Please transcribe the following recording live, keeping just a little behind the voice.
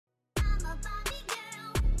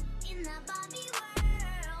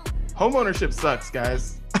Homeownership sucks,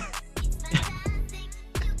 guys.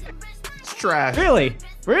 It's trash.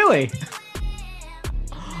 Really?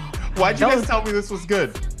 Why'd you guys tell me this was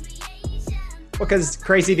good? Because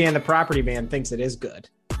Crazy Dan the property man thinks it is good.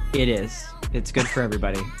 It is. It's good for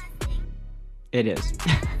everybody. It is.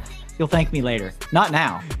 You'll thank me later. Not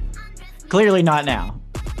now. Clearly not now.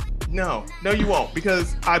 No, you won't,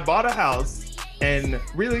 because I bought a house and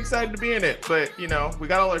really excited to be in it. But, we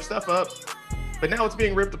got all our stuff up, but now it's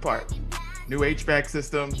being ripped apart. New HVAC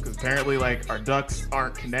system, because apparently, our ducts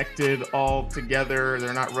aren't connected all together.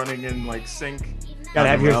 They're not running in, sync. You gotta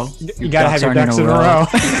have your ducks in a row.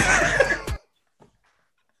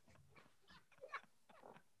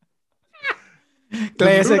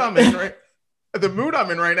 The mood I'm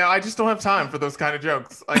in right now, I just don't have time for those kind of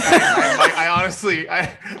jokes. I honestly,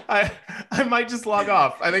 I might just log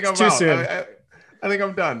off. I think I'm too out. soon. I think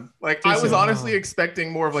I'm done. I was honestly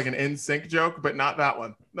expecting more of an NSYNC joke, but not that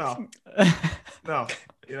one. No.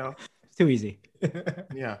 It's too easy.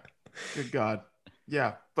 Yeah. Good God.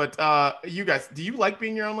 Yeah. But you guys, do you like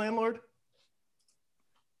being your own landlord?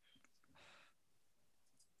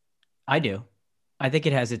 I do. I think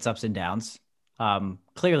it has its ups and downs.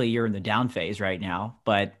 Clearly you're in the down phase right now,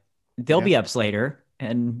 but there'll be ups later,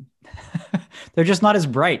 and they're just not as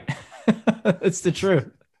bright. It's the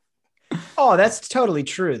truth. Oh, that's totally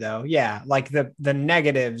true though. Yeah. The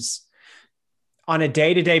negatives on a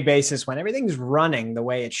day-to-day basis, when everything's running the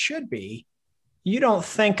way it should be, you don't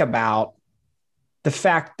think about the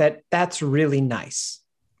fact that that's really nice.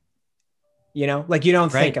 You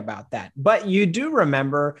don't think about that, but you do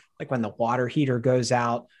remember when the water heater goes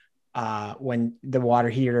out, when the water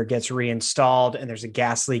heater gets reinstalled and there's a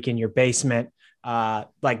gas leak in your basement.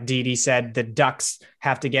 Like Dee said, the ducts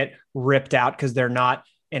have to get ripped out because they're not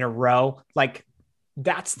in a row.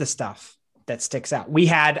 That's the stuff that sticks out. We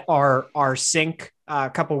had our sink a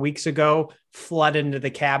couple of weeks ago flood into the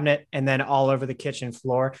cabinet and then all over the kitchen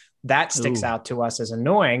floor. That sticks out to us as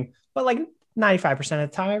annoying, but 95% of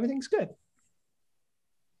the time, everything's good.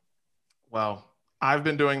 Well, I've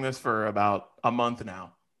been doing this for about a month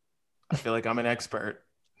now. I feel like I'm an expert.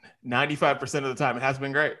 95% of the time, it has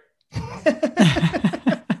been great.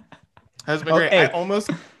 Has been great. I almost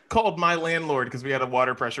called my landlord because we had a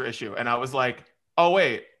water pressure issue. And I was like, oh,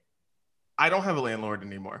 wait, I don't have a landlord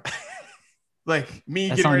anymore. Getting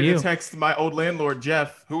ready to text my old landlord,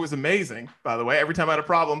 Jeff, who was amazing, by the way. Every time I had a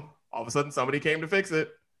problem, all of a sudden somebody came to fix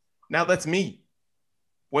it. Now that's me.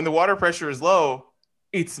 When the water pressure is low,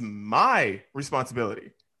 it's my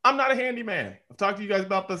responsibility. I'm not a handyman. I've talked to you guys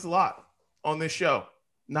about this a lot on this show.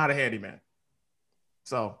 Not a handyman.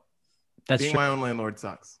 So that's being my own landlord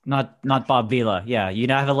sucks. Not Bob Vila. Yeah, you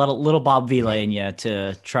have a little Bob Vila in you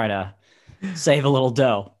to try to save a little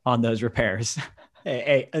dough on those repairs.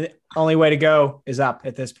 Hey, the only way to go is up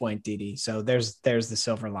at this point, Dee. So there's the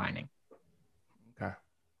silver lining. Okay.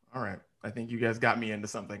 All right. I think you guys got me into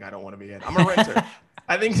something I don't want to be in. I'm a renter.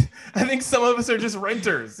 I think some of us are just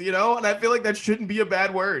renters, and I feel like that shouldn't be a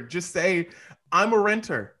bad word. Just say, I'm a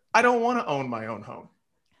renter. I don't want to own my own home.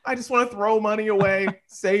 I just want to throw money away,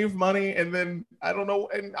 save money, and then I don't know,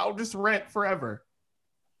 and I'll just rent forever.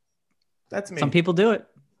 That's me. Some people do it.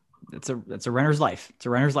 It's a renter's life. It's a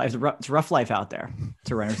renter's life. It's a rough life out there.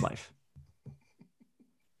 It's a renter's life.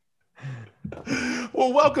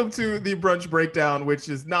 Well, welcome to the Brunch Breakdown, which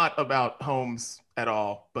is not about homes at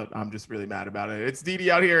all, but I'm just really mad about it. It's Dee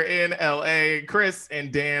out here in LA. Chris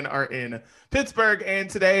and Dan are in Pittsburgh. And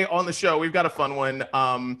today on the show, we've got a fun one.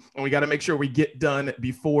 And we got to make sure we get done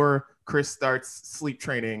before Chris starts sleep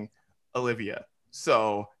training Olivia.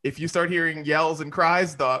 So if you start hearing yells and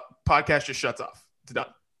cries, the podcast just shuts off. It's done.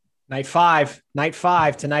 Night five.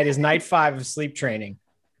 Tonight is night 5 of sleep training.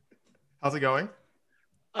 How's it going?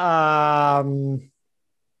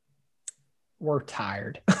 We're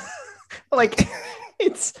tired.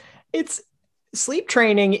 It's sleep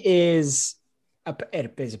training is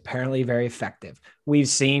apparently very effective. We've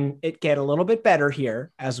seen it get a little bit better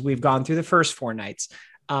here as we've gone through the first 4 nights,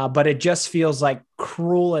 but it just feels like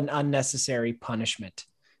cruel and unnecessary punishment.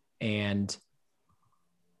 And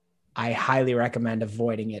I highly recommend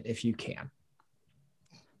avoiding it if you can.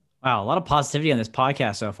 Wow, a lot of positivity on this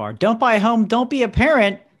podcast so far. Don't buy a home. Don't be a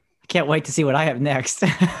parent. I can't wait to see what I have next.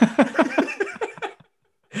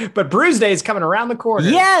 But Bruise Day is coming around the corner.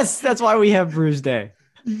 Yes, that's why we have Bruise Day.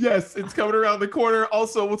 Yes, it's coming around the corner.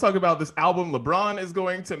 Also, we'll talk about this album LeBron is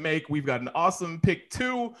going to make. We've got an awesome pick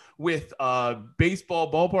 2 with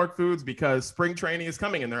baseball ballpark foods because spring training is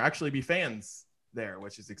coming and there'll actually be fans there,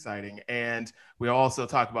 which is exciting. And we also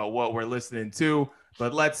talk about what we're listening to.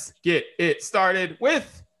 But let's get it started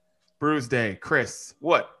with Bruise Day. Chris,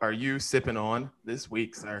 what are you sipping on this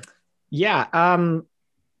week, sir? Yeah.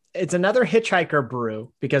 It's another Hitchhiker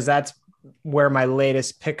brew because that's where my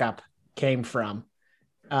latest pickup came from.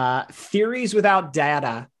 Theories without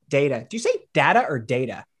data. Data. Do you say data or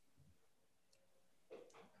data?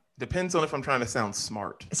 Depends on if I'm trying to sound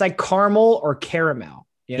smart. It's like caramel or caramel.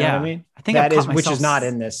 You know what I mean? I think that is, which is not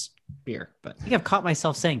in this beer, but I think I've caught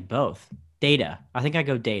myself saying both. Data. I think I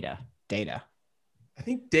go data. Data. I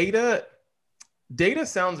think data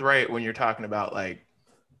sounds right when you're talking about like,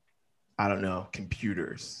 I don't know,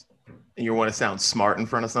 computers, and you want to sound smart in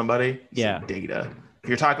front of somebody. Yeah. Data. If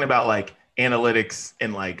you're talking about like analytics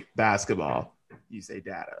and like basketball, you say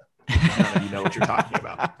data. You know what you're talking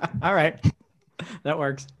about. All right. That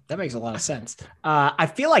works. That makes a lot of sense. I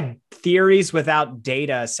feel like theories without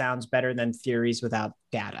data sounds better than theories without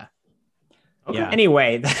data. Okay. Yeah.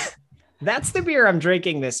 Anyway, that's the beer I'm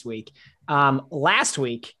drinking this week. Last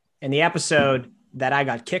week in the episode that I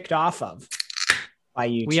got kicked off of by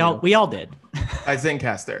you, we all did. By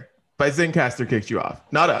Zencastr. Zencastr kicked you off,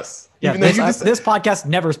 not us. Yeah, this podcast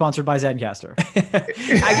never sponsored by Zencastr.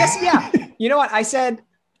 I guess, yeah. You know what? I said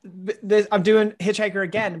I'm doing Hitchhiker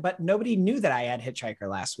again, but nobody knew that I had Hitchhiker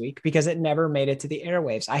last week because it never made it to the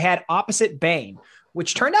airwaves. I had Opposite Bane,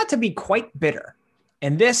 which turned out to be quite bitter.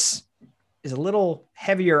 And this is a little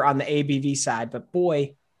heavier on the ABV side, but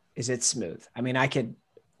boy, is it smooth. I mean, I could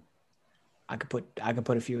put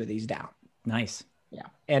a few of these down. Nice. Yeah.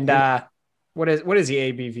 And what is the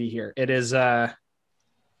ABV here? It is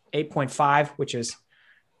 8.5, which is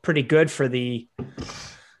pretty good for the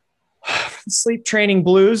sleep training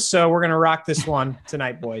blues. So we're gonna rock this one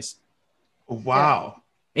tonight, boys. Wow.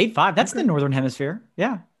 8.5. That's the Northern Hemisphere.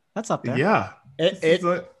 Yeah, that's up there. Yeah.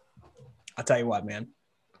 I'll tell you what, man.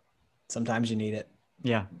 Sometimes you need it.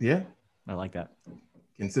 Yeah. Yeah. I like that.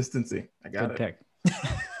 Consistency. I got Good it. Pick.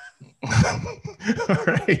 All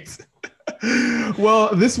right.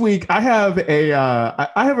 Well, this week I have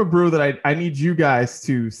a brew that I need you guys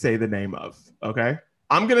to say the name of. Okay.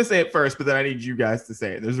 I'm going to say it first, but then I need you guys to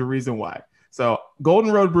say it. There's a reason why. So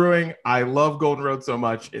Golden Road Brewing, I love Golden Road so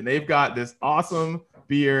much. And they've got this awesome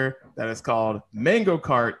beer that is called Mango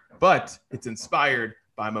Cart, but it's inspired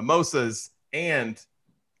by mimosas and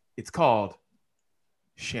it's called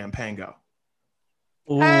Champango.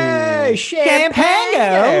 Ooh. Hey,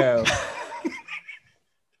 Champango.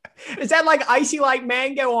 Is that like icy like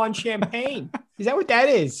mango on champagne? Is that what that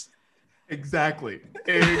is? Exactly.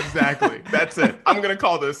 That's it. I'm going to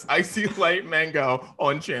call this Icy Light Mango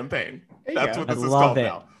on Champagne. That's what this is called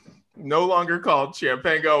now. No longer called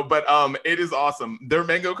Champango, but it is awesome. Their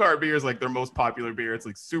Mango Cart beer is like their most popular beer. It's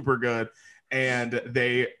like super good. And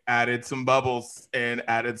they added some bubbles and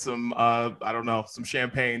added some, some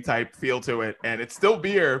champagne type feel to it. And it's still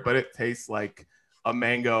beer, but it tastes like a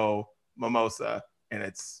mango mimosa. And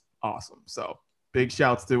it's awesome. So big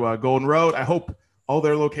shouts to Golden Road. I hope all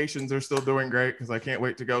their locations are still doing great because I can't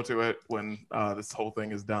wait to go to it when this whole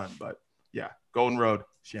thing is done. But yeah, Golden Road,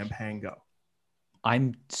 Champango.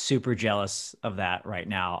 I'm super jealous of that right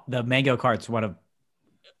now. The Mango Cart's one of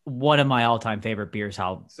my all-time favorite beers.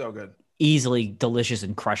 How so good, easily delicious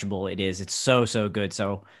and crushable it is. It's so good.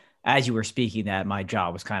 So as you were speaking that, my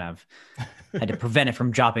jaw was kind of had to prevent it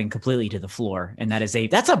from dropping completely to the floor. And that's a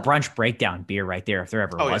brunch breakdown beer right there if there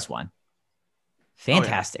ever was one.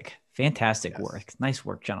 Fantastic. Fantastic work. Nice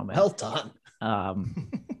work, gentlemen. Well done.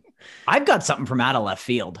 I've got something from out of left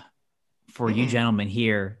field for you gentlemen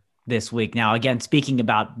here this week. Now, again, speaking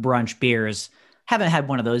about brunch beers, haven't had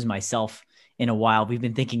one of those myself in a while. We've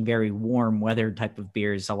been thinking very warm weather type of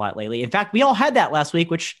beers a lot lately. In fact, we all had that last week,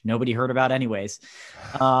 which nobody heard about anyways.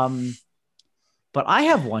 But I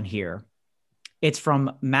have one here. It's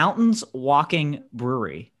from Mountains Walking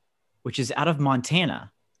Brewery, which is out of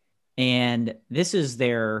Montana. And this is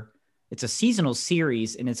it's a seasonal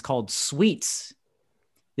series and it's called Sweets.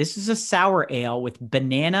 This is a sour ale with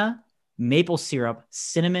banana, maple syrup,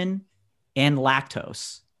 cinnamon, and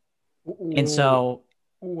lactose. And so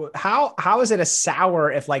how is it a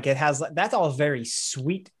sour if like it has, that's all very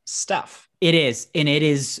sweet stuff. It is. And it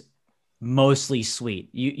is mostly sweet.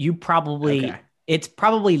 You probably, it's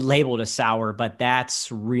probably labeled a sour, but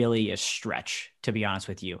that's really a stretch, to be honest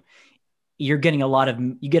with you. You get a lot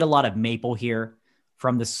of maple here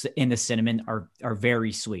from the cinnamon are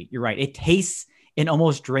very sweet. You're right. It tastes and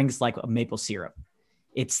almost drinks like a maple syrup.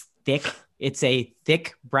 It's thick. It's a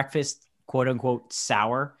thick breakfast, quote unquote,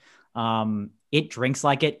 sour. It drinks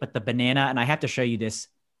like it, but the banana, and I have to show you this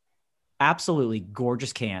absolutely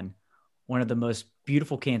gorgeous can, one of the most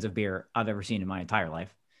beautiful cans of beer I've ever seen in my entire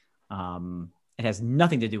life. It has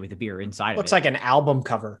nothing to do with the beer inside of it. Looks like an album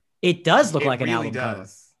cover. It does look like an album cover,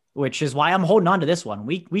 which is why I'm holding on to this one.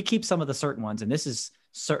 We keep some of the certain ones, and this is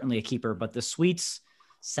certainly a keeper. But the sweets,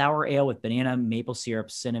 sour ale with banana, maple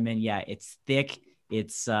syrup, cinnamon. Yeah, it's thick.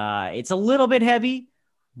 It's a little bit heavy,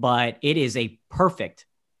 but it is a perfect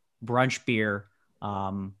brunch beer.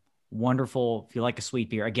 Wonderful. If you like a sweet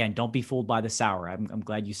beer, again, don't be fooled by the sour. I'm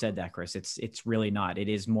glad you said that, Chris. It's really not. It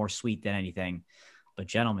is more sweet than anything. But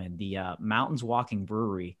gentlemen, the Mountains Walking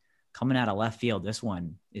Brewery coming out of left field. This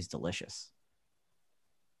one is delicious.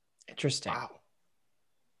 Interesting. Wow.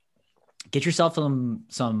 Get yourself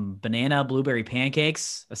some banana blueberry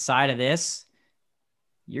pancakes. A side of this,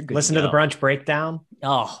 you're good. Listen to the brunch breakdown.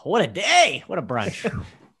 Oh, what a day! What a brunch.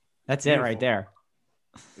 That's it right there.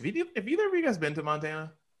 Have either of you guys been to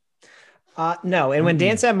Montana? No. And when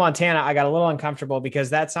Dan said Montana, I got a little uncomfortable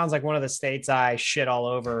because that sounds like one of the states I shit all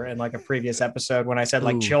over in like a previous episode when I said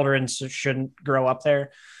like children shouldn't grow up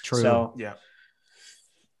there. True. So yeah.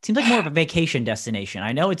 Seems like more of a vacation destination.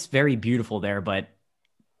 I know it's very beautiful there, but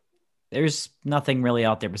there's nothing really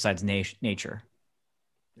out there besides nature.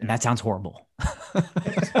 And that sounds horrible.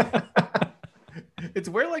 It's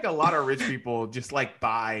where like a lot of rich people just like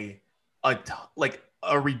buy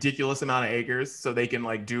a ridiculous amount of acres so they can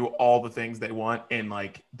like do all the things they want and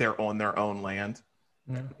like they're on their own land.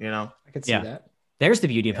 Yeah. You know? I could see that. There's the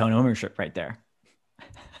beauty of home ownership right there.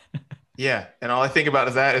 Yeah. And all I think about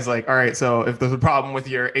is like, all right, so if there's a problem with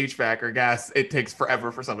your HVAC or gas, it takes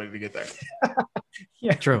forever for somebody to get there.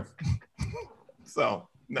 Yeah, true. So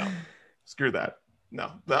no, screw that.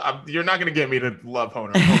 No, you're not going to get me to love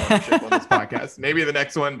ownership on this podcast. Maybe the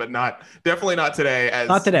next one, but definitely not today.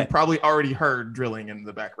 Not today. You probably already heard drilling in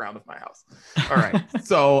the background of my house. All right.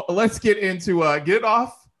 So let's get into get it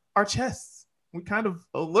off our chests. We kind of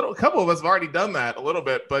a couple of us have already done that a little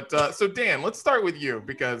bit, but so Dan, let's start with you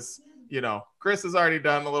because, Chris has already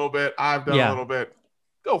done a little bit. I've done a little bit.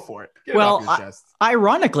 Go for it. Get it off your chest.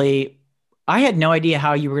 Ironically, I had no idea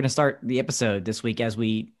how you were going to start the episode this week, as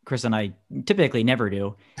Chris and I typically never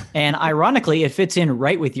do. And ironically, it fits in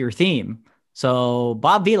right with your theme. So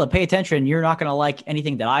Bob Vila, pay attention. You're not going to like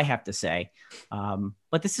anything that I have to say.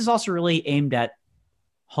 But this is also really aimed at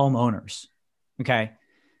homeowners. Okay.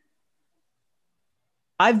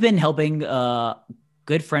 I've been helping a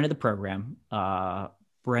good friend of the program,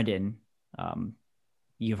 Brendan.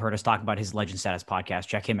 You've heard us talk about his Legend Status podcast.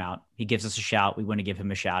 Check him out. He gives us a shout. We want to give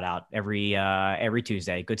him a shout out every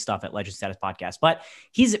Tuesday. Good stuff at Legend Status podcast. But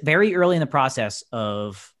he's very early in the process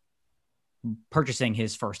of purchasing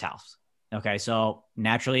his first house. Okay. So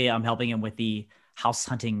naturally I'm helping him with the house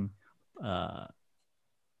hunting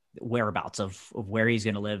whereabouts of where he's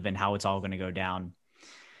going to live and how it's all going to go down.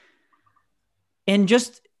 And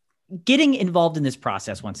just getting involved in this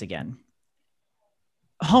process once again.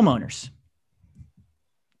 Homeowners,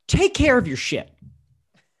 take care of your shit.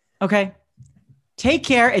 Okay. Take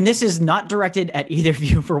care. And this is not directed at either of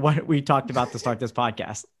you for what we talked about to start this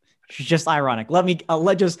podcast. It's just ironic. Let me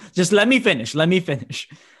finish. Let me finish.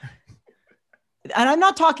 And I'm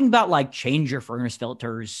not talking about like change your furnace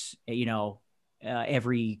filters,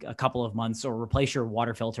 every a couple of months or replace your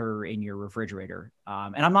water filter in your refrigerator.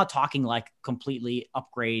 And I'm not talking like completely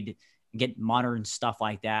upgrade, get modern stuff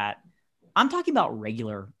like that. I'm talking about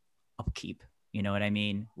regular upkeep. You know what I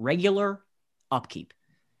mean? Regular upkeep.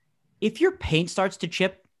 If your paint starts to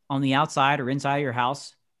chip on the outside or inside of your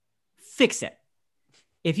house, fix it.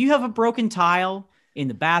 If you have a broken tile in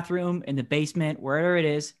the bathroom, in the basement, wherever it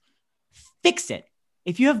is, fix it.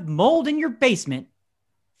 If you have mold in your basement,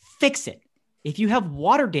 fix it. If you have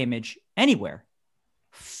water damage anywhere,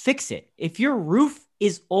 fix it. If your roof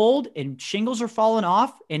is old and shingles are falling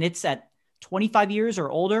off and it's at 25 years or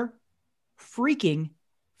older, freaking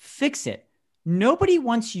fix it. Nobody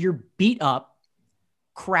wants your beat up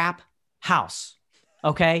crap house.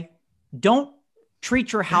 Okay. Don't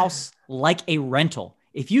treat your house like a rental.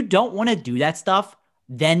 If you don't want to do that stuff,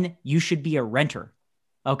 then you should be a renter.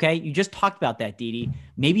 Okay. You just talked about that, Didi.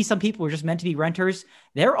 Maybe some people are just meant to be renters.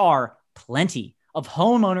 There are plenty of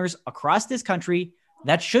homeowners across this country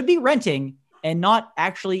that should be renting and not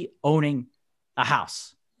actually owning a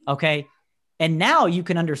house. Okay. And now you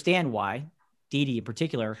can understand why Didi in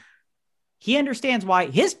particular, he understands why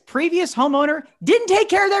his previous homeowner didn't take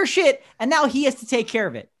care of their shit. And now he has to take care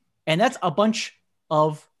of it. And that's a bunch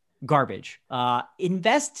of garbage.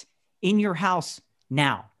 Invest in your house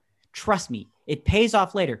now. Trust me, it pays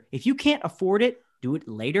off later. If you can't afford it, do it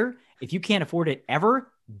later. If you can't afford it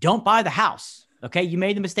ever, don't buy the house. Okay. You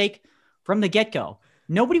made the mistake from the get-go.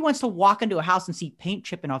 Nobody wants to walk into a house and see paint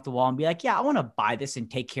chipping off the wall and be like, yeah, I want to buy this and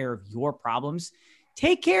take care of your problems.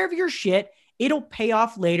 Take care of your shit. It'll pay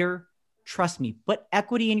off later. Trust me, put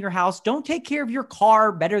equity in your house. Don't take care of your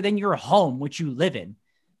car better than your home, which you live in.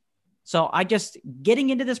 So getting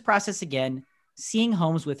into this process again, seeing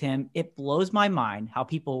homes with him, it blows my mind how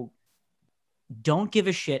people don't give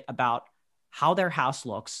a shit about how their house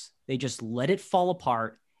looks. They just let it fall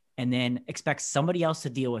apart and then expect somebody else to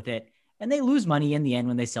deal with it. And they lose money in the end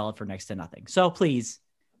when they sell it for next to nothing. So please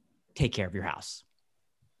take care of your house.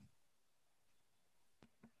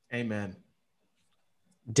 Amen.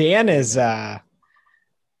 Dan is, a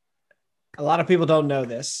lot of people don't know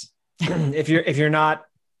this. If you're not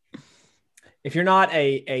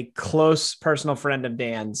a close personal friend of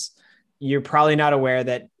Dan's, you're probably not aware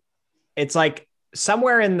that it's like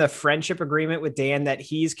somewhere in the friendship agreement with Dan that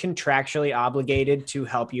he's contractually obligated to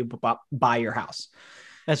help you buy your house.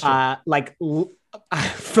 That's true.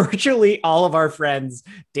 Virtually all of our friends,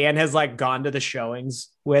 Dan has like gone to the showings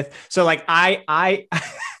with. So like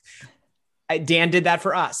Dan did that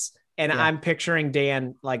for us. And I'm picturing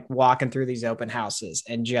Dan like walking through these open houses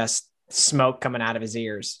and just smoke coming out of his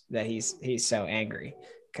ears that he's so angry.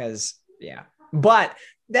 But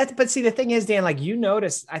see, the thing is, Dan, like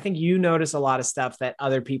I think you notice a lot of stuff that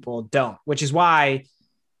other people don't, which is why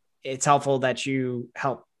it's helpful that you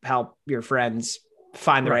help your friends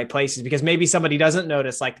find the right places, because maybe somebody doesn't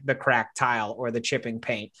notice like the cracked tile or the chipping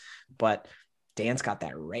paint, but Dan's got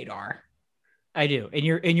that radar. I do. And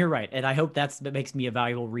you're right. And I hope that makes me a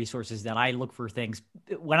valuable resource, is that I look for things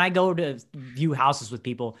when I go to view houses with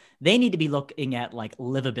people. They need to be looking at like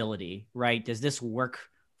livability, right? Does this work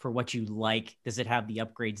for what you like? Does it have the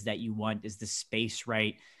upgrades that you want? Is the space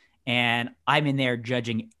right? And I'm in there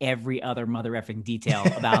judging every other mother effing detail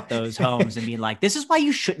about those homes and being like, this is why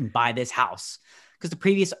you shouldn't buy this house, because the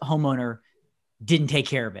previous homeowner didn't take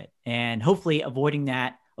care of it. And hopefully avoiding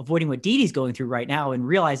what Dee Dee's going through right now and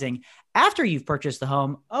realizing after you've purchased the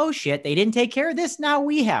home, oh shit, they didn't take care of this. Now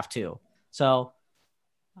we have to. So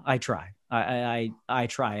I try. I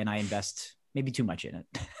try, and I invest maybe too much in it.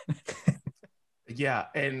 Yeah.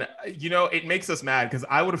 And, it makes us mad because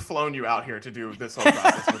I would have flown you out here to do this whole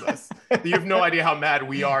process with us. You have no idea how mad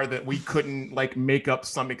we are that we couldn't like make up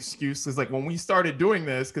some excuses. Like when we started doing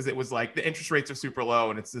this, because it was like the interest rates are super low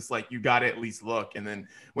and it's just like, you got to at least look. And then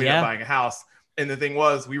we ended up buying a house. And the thing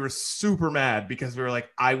was, we were super mad because we were like,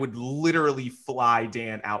 I would literally fly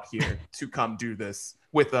Dan out here to come do this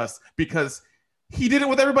with us because he did it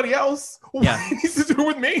with everybody else. Why needs to do it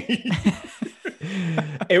with me?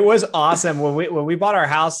 It was awesome when we bought our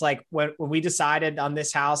house. Like when we decided on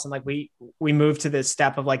this house and like we moved to this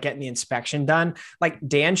step of like getting the inspection done, like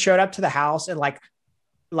Dan showed up to the house and like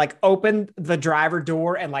opened the driver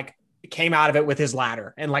door and like came out of it with his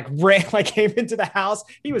ladder and like ran, like came into the house.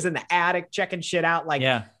 He was in the attic checking shit out.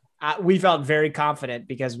 Like, we felt very confident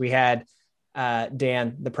because we had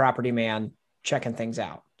Dan, the property man, checking things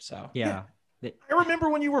out. So I remember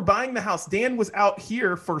when you were buying the house, Dan was out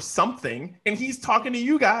here for something and he's talking to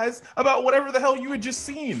you guys about whatever the hell you had just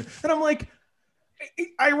seen. And I'm like,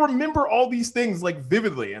 I remember all these things like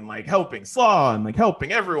vividly and like helping Slaw and like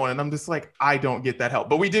helping everyone. And I'm just like, I don't get that help.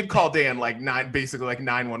 But we did call Dan like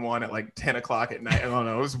 911 at like 10 o'clock at night. I don't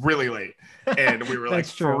know. It was really late. And we were like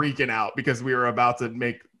freaking out because we were about to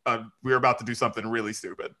do something really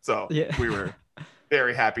stupid. So we were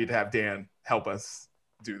very happy to have Dan help us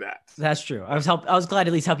do that. That's true. I was glad to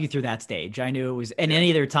at least help you through that stage. I knew it was, and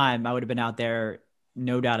any other time I would have been out there,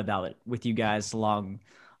 no doubt about it, with you guys along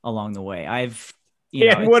the way.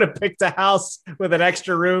 Would have picked a house with an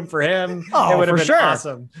extra room for him. Oh, it would have been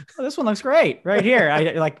awesome. Oh, this one looks great right here.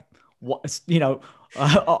 I like, put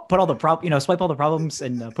all the swipe all the problems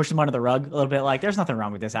and push them under the rug a little bit. Like, there's nothing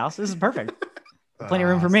wrong with this house. This is perfect. Plenty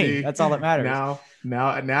of room for me. See, that's all that matters.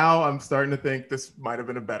 Now I'm starting to think this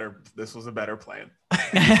was a better plan.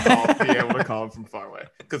 Be able to call him from far away,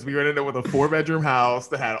 because we ended up with a 4-bedroom house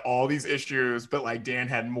that had all these issues, but like Dan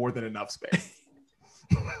had more than enough space.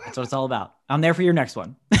 That's what it's all about. I'm there for your next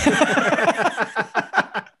one.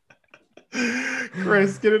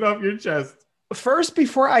 Chris, get it off your chest. First,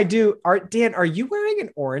 before I do, Dan, are you wearing an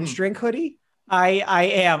Orange Drink hoodie?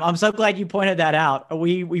 I am. I'm so glad you pointed that out.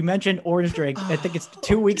 We mentioned Orange Drink. I think it's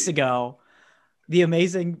 2 weeks ago. The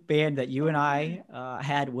amazing band that you and I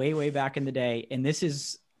had way back in the day. And this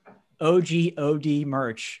is OD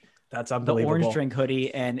merch. That's unbelievable. The Orange Drink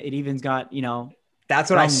hoodie. And it even's got, that's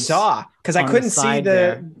what I saw, because I couldn't see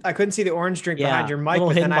the Orange Drink behind your mic. A little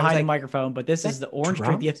hidden behind the microphone, but this is the Orange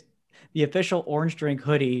Drink, the official Orange Drink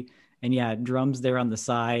hoodie. And drums there on the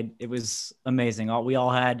side. It was amazing. All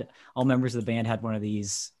members of the band had one of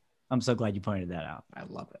these. I'm so glad you pointed that out. I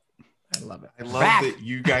love it. I love that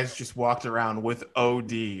you guys just walked around with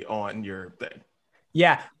OD on your thing.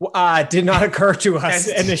 Yeah. Did not occur to us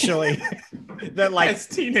initially. That like as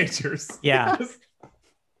teenagers. Yeah.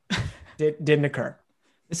 Didn't occur.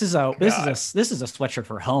 This is a sweatshirt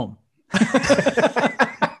for home.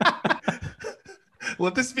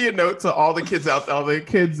 Let this be a note to all the kids out there, all the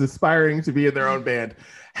kids aspiring to be in their own band.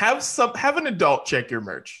 Have an adult check your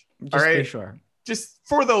merch. Just all right, be sure. Just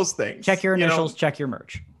for those things. Check your initials. Check your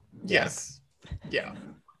merch. Yes. Yeah.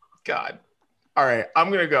 God. All right, I'm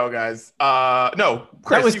gonna go, guys. No,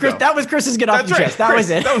 Chris, that was Chris. Go. That was Chris's get off your chest. That Chris, was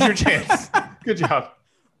it. That was your chance. Good job.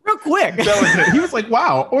 Real quick. That was it. He was like,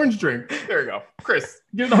 "Wow, orange drink." There you go, Chris.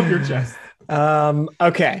 Get it off your chest.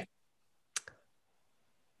 Okay.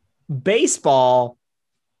 Baseball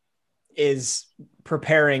is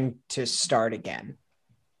preparing to start again.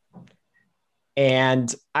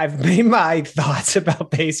 And I've made my thoughts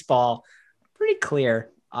about baseball pretty clear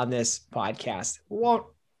on this podcast. Won't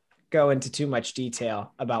go into too much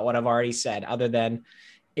detail about what I've already said, other than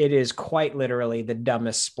it is quite literally the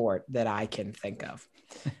dumbest sport that I can think of.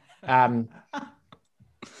 And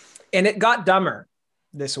it got dumber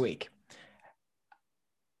this week.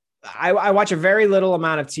 I watch a very little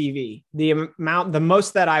amount of TV. The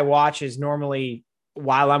most that I watch is normally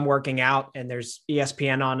while I'm working out and there's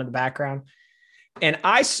ESPN on in the background. And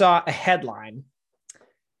I saw a headline.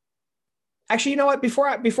 Actually, you know what?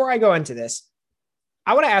 Before I go into this,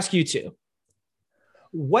 I want to ask you two.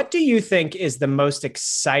 What do you think is the most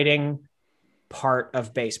exciting part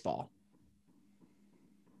of baseball?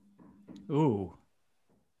 Ooh.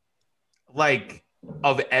 Like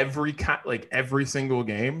of every every single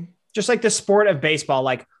game? Just like the sport of baseball,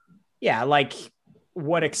 like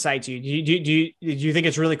what excites you? Do you think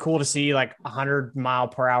it's really cool to see like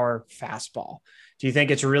 100-mile-per-hour fastball? Do you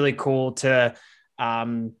think it's really cool to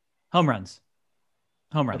home runs?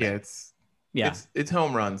 Yeah, it's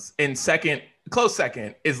home runs. And close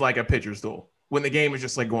second is like a pitcher's duel. When the game is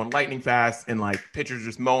just like going lightning fast and like pitchers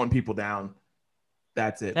just mowing people down.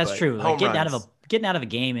 That's it. That's true. Like getting out of a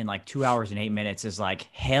game in like 2 hours and 8 minutes is like,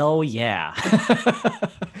 hell yeah.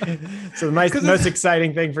 So the most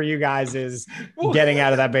exciting thing for you guys is getting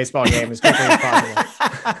out of that baseball game as quickly as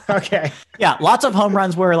possible. Okay. Yeah. Lots of home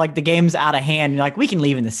runs where like the game's out of hand. You're like, we can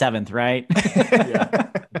leave in the 7th, right? Yeah.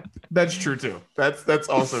 That's true too. That's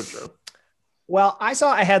also true. Well, I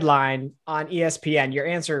saw a headline on ESPN. Your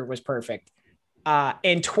answer was perfect.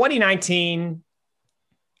 In 2019,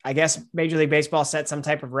 I guess Major League Baseball set some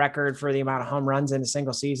type of record for the amount of home runs in a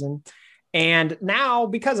single season. And now,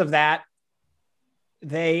 because of that,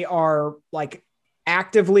 they are like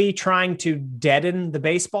actively trying to deaden the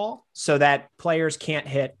baseball so that players can't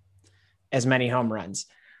hit as many home runs.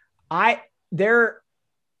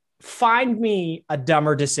 Find me a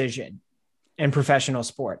dumber decision in professional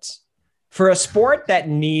sports. For a sport that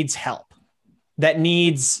needs help, that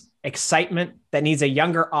needs excitement, that needs a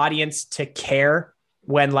younger audience to care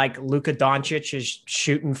when like Luka Doncic is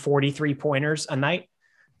shooting 43 pointers a night,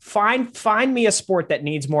 find me a sport that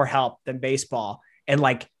needs more help than baseball. And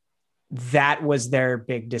like, that was their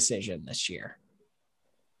big decision this year.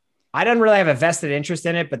 I don't really have a vested interest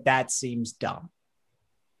in it, but that seems dumb.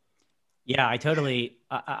 Yeah,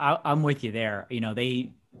 I'm with you there. You know,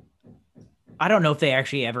 I don't know if they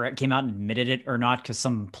actually ever came out and admitted it or not, because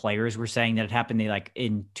some players were saying that it happened. They like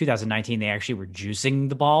in 2019, they actually were juicing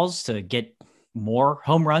the balls to get more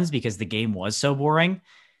home runs because the game was so boring.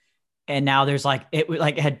 And now there's like,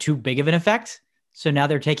 it had too big of an effect. So now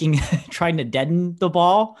they're trying to deaden the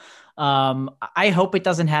ball. I hope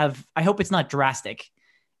it's not drastic.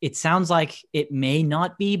 It sounds like it may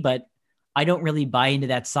not be, but I don't really buy into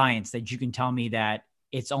that science that you can tell me that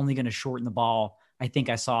it's only going to shorten the ball. I think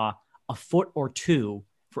I saw a foot or two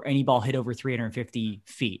for any ball hit over 350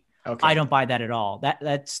 feet. Okay. I don't buy that at all.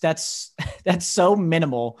 That's so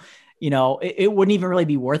minimal. You know, it wouldn't even really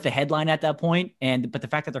be worth a headline at that point. But the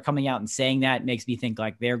fact that they're coming out and saying that makes me think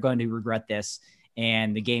like they're going to regret this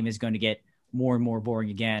and the game is going to get more and more boring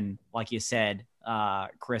again. Like you said,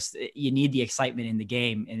 Chris, you need the excitement in the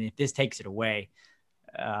game. And if this takes it away,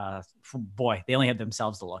 boy, they only have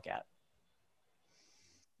themselves to look at.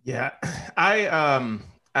 Yeah.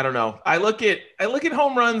 I don't know. I look at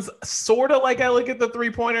home runs sort of like I look at the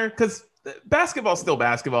 3-pointer, because basketball's still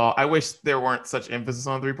basketball. I wish there weren't such emphasis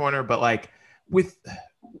on 3-pointer, but like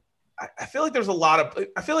I feel like there's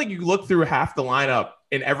I feel like you look through half the lineup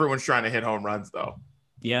and everyone's trying to hit home runs though.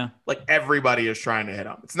 Yeah. Like everybody is trying to hit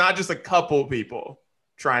them. It's not just a couple people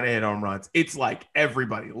trying to hit home runs. It's like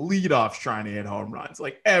everybody, leadoff's trying to hit home runs.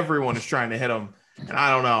 Like everyone is trying to hit them. And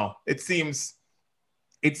I don't know. It seems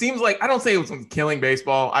like, I don't say it's killing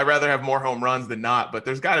baseball. I'd rather have more home runs than not, but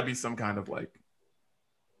there's got to be some kind of like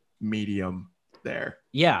medium there.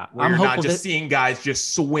 Yeah. Where you're not just seeing guys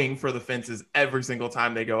just swing for the fences every single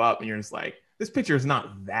time they go up. And you're just like, This pitcher is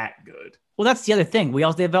not that good. Well, that's the other thing.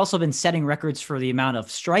 They've also been setting records for the amount of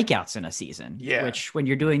strikeouts in a season. Yeah. Which when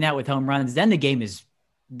you're doing that with home runs, then the game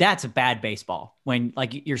that's a bad baseball. When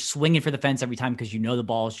like you're swinging for the fence every time because you know the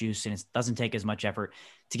ball is juiced and it doesn't take as much effort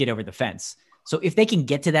to get over the fence. So if they can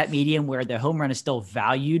get to that medium where the home run is still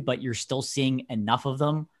valued, but you're still seeing enough of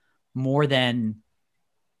them, more than,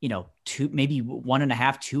 two, maybe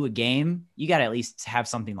 1.5, 2 a game, you got to at least have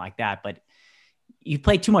something like that. But you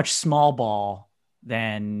play too much small ball,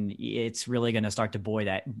 then it's really going to start to bore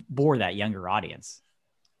that younger audience.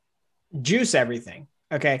 Juice everything.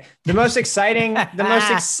 Okay. The most exciting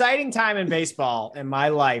time in baseball in my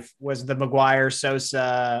life was the McGwire,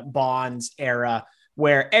 Sosa, Bonds era,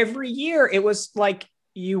 where every year it was like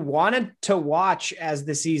you wanted to watch as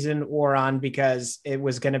the season wore on because it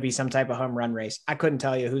was going to be some type of home run race. I couldn't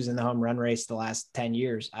tell you who's in the home run race the last 10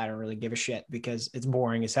 years. I don't really give a shit because it's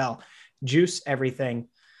boring as hell. Juice everything.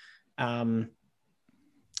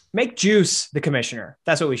 Make Juice the commissioner.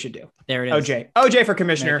 That's what we should do. There it is. OJ for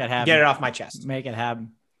commissioner. Get it off my chest. Make it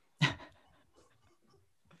happen.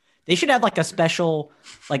 They should have like a special,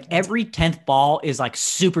 like every 10th ball is like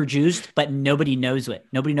super juiced, but nobody knows it.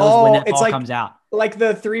 Nobody knows when that ball comes out. Like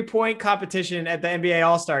the 3-point competition at the NBA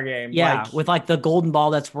All-Star game. Yeah, with like the golden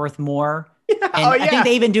ball that's worth more. Yeah. I think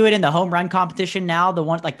they even do it in the home run competition now, the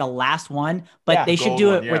one, like the last one, but they should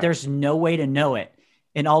do it where there's no way to know it.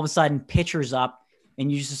 And all of a sudden pitcher's up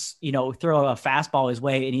and you just, throw a fastball his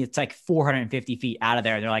way and it's like 450 feet out of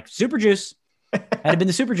there. And they're like, super juice. Had it been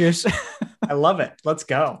the super juice. I love it. Let's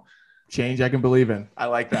go. Change I can believe in. I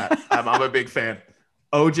like that. I'm a big fan.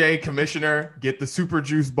 OJ commissioner, get the super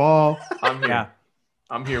juice ball. I'm here. Yeah.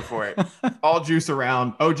 I'm here for it. All juice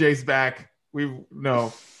around. OJ's back. Let's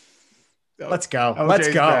go. OJ's Let's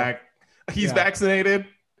go. Back. He's vaccinated.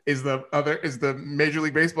 Is the Major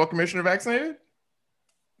League Baseball commissioner vaccinated?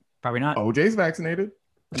 Probably not. OJ's vaccinated.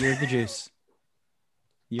 You're the juice.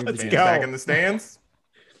 Let's go. Back in the stands.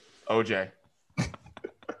 OJ.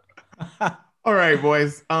 All right,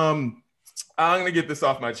 boys. I'm gonna get this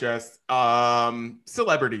off my chest.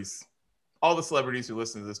 Celebrities. All the celebrities who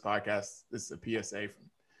listen to this podcast. This is a PSA from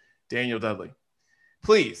Daniel Dudley.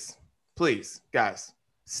 Please, guys,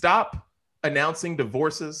 stop announcing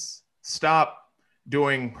divorces. Stop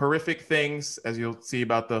doing horrific things, as you'll see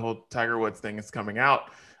about the whole Tiger Woods thing that's coming out,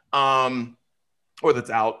 or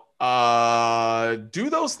that's out. Do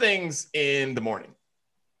those things in the morning.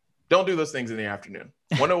 Don't do those things in the afternoon.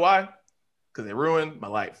 Want to know why? Because they ruin my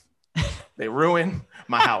life. They ruin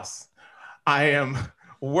my house. I am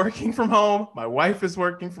working from home. My wife is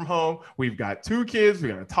working from home. We've got 2 kids. We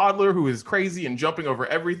got a toddler who is crazy and jumping over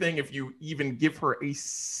everything. If you even give her a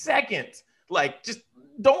second, like, just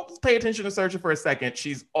don't pay attention to Searching for a second.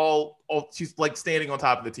 She's she's like standing on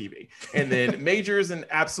top of the TV. And then Major's an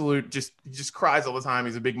absolute just cries all the time.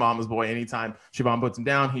 He's a big mama's boy. Anytime Siobhan puts him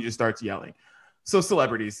down, he just starts yelling. So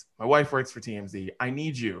celebrities, my wife works for TMZ. I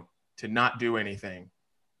need you to not do anything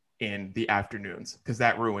in the afternoons because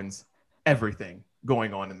that ruins everything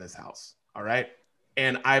going on in this house. All right.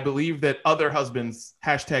 And I believe that other husbands,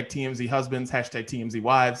 #TMZ husbands, #TMZ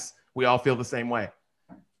wives, we all feel the same way.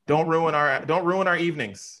 Don't ruin our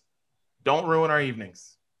evenings. Don't ruin our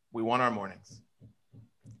evenings. We want our mornings.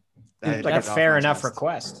 Like a fair enough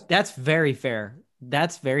request. That's very fair.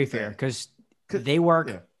 That's very fair because they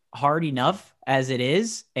work hard enough as it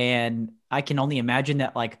is. And I can only imagine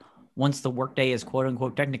that, like, once the workday is quote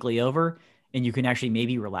unquote technically over and you can actually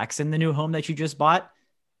maybe relax in the new home that you just bought,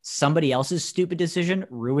 somebody else's stupid decision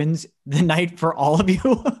ruins the night for all of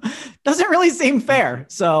you. Doesn't really seem fair.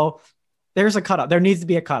 So there's a cutoff. There needs to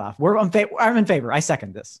be a cutoff. I'm in favor. I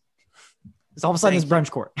second this. It's all of a sudden it's brunch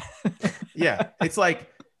court. Yeah. It's like,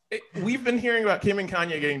 we've been hearing about Kim and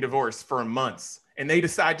Kanye getting divorced for months, and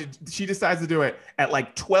she decides to do it at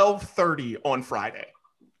like 12:30 on Friday.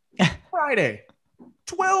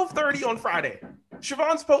 12:30 on Friday.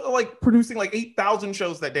 Siobhan's like producing like 8,000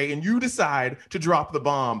 shows that day, and you decide to drop the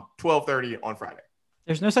bomb 12:30 on Friday.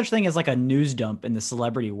 There's no such thing as like a news dump in the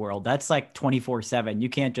celebrity world. That's like 24/7. You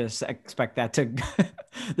can't just expect that to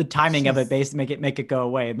the timing of it based make it go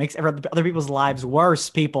away. It makes other people's lives worse.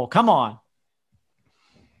 People, come on.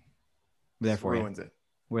 We're there for you.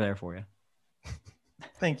 We're there for you.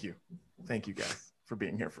 Thank you guys for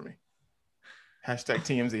being here for me.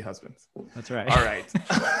 #TMZ husbands. That's right. All right.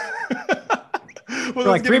 Well,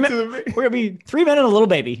 we're like we're gonna be 3 men and a little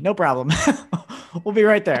baby. No problem. We'll be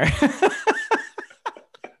right there.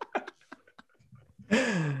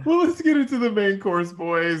 Well, let's get into the main course,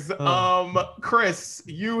 boys. Chris,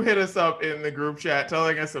 you hit us up in the group chat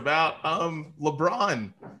telling us about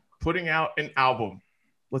LeBron putting out an album.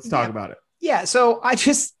 Let's talk about it. Yeah. So I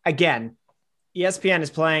just, again, ESPN is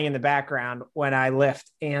playing in the background when I lift,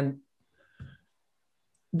 and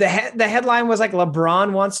the headline was like,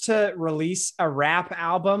 LeBron wants to release a rap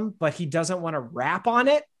album, but he doesn't want to rap on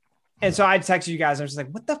it. And so I texted you guys. I was just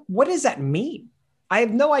like, what does that mean? I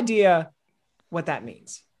have no idea what that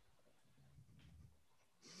means.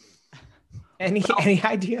 Any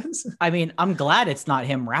ideas? I mean, I'm glad it's not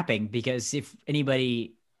him rapping, because if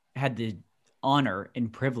anybody had the honor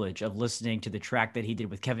and privilege of listening to the track that he did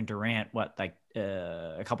with Kevin Durant,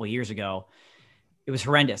 a couple of years ago, it was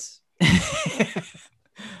horrendous.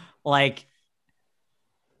 Like,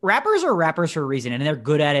 rappers are rappers for a reason, and they're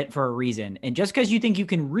good at it for a reason. And just because you think you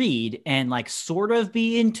can read and like sort of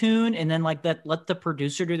be in tune and then like that, let the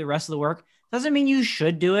producer do the rest of the work, doesn't mean you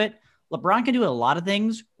should do it. LeBron can do a lot of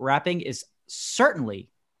things. Rapping is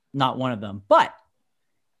certainly not one of them. But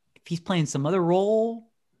if he's playing some other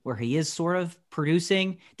role where he is sort of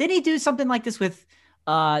producing, didn't he do something like this with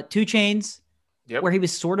 2 Chainz, where he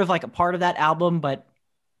was sort of like a part of that album, but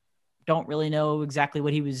don't really know exactly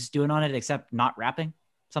what he was doing on it except not rapping,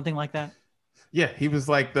 something like that? Yeah, he was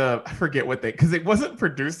like I forget what because it wasn't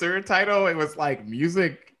producer title, it was like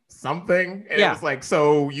music something. And it was like,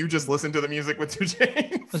 so you just listen to the music with 2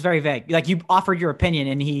 Chainz? It was very vague. Like, you offered your opinion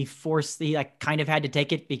and he like kind of had to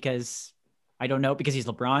take it because, I don't know, because he's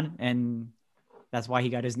LeBron and that's why he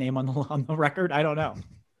got his name on the record. I don't know.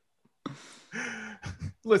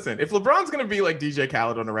 Listen, if LeBron's going to be like DJ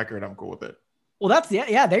Khaled on the record, I'm cool with it. Well,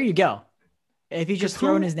 there you go. If he's just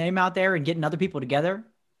throwing his name out there and getting other people together,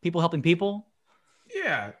 people helping people.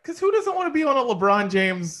 Yeah, because who doesn't want to be on a LeBron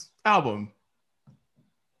James album?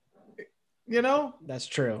 You know? That's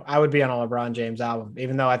true. I would be on a LeBron James album.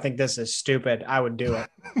 Even though I think this is stupid, I would do it.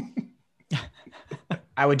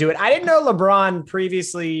 I would do it. I didn't know LeBron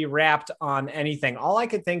previously rapped on anything. All I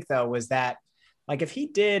could think, though, was that, like, if he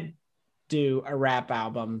did do a rap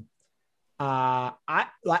album, I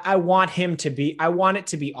want it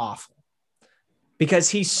to be awful, because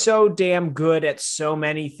he's so damn good at so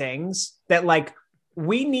many things that, like,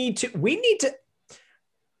 we need to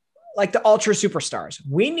like the ultra superstars,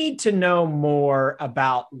 we need to know more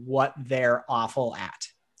about what they're awful at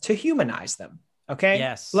to humanize them. Okay.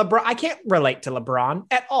 Yes. LeBron, I can't relate to LeBron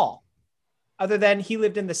at all, other than he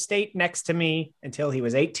lived in the state next to me until he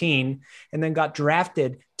was 18 and then got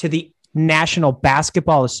drafted to the National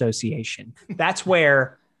Basketball Association. That's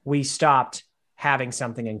where we stopped having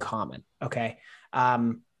something in common. Okay.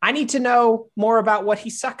 I need to know more about what he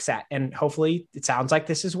sucks at. And hopefully it sounds like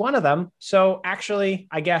this is one of them. So actually,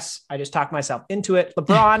 I guess I just talked myself into it.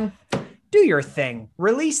 LeBron, do your thing.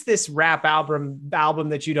 Release this rap album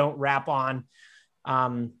that you don't rap on.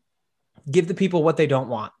 Give the people what they don't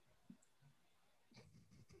want.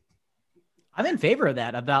 I'm in favor of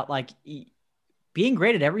that, about like being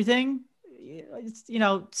great at everything.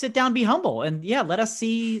 Sit down, be humble, and let us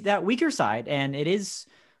see that weaker side. And it's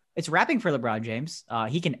rapping for LeBron James.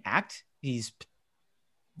 He can act. He's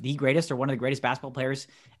the greatest or one of the greatest basketball players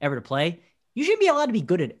ever to play. You shouldn't be allowed to be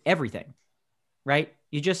good at everything, right?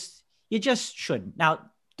 You just shouldn't.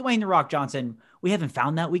 Now, Dwayne "The Rock" Johnson, we haven't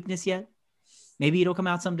found that weakness yet. Maybe it'll come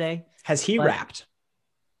out someday. Has he rapped?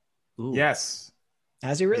 Ooh. Yes.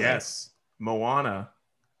 Has he really? Yes. Moana,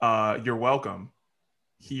 You're Welcome.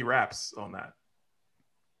 He raps on that.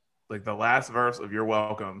 Like the last verse of You're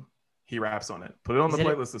Welcome, he raps on it. Put it on the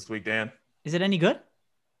playlist this week, Dan. Is it any good?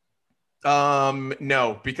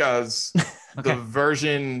 No, because the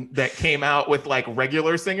version that came out with like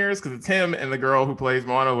regular singers, because it's him and the girl who plays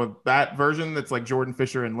Moana, with that version that's like Jordan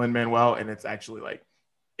Fisher and Lin-Manuel, and it's actually like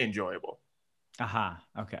enjoyable.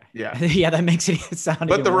 Okay. Yeah. Yeah, that makes it sound.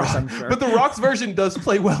 But the Rock's version does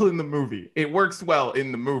play well in the movie. It works well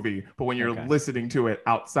in the movie, but when you're listening to it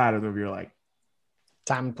outside of the movie, you're like,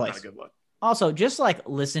 time and place. Not a good look. Also, just like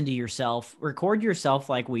listen to yourself, record yourself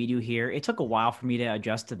like we do here. It took a while for me to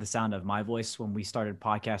adjust to the sound of my voice when we started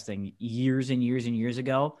podcasting years and years and years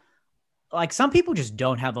ago. Like, some people just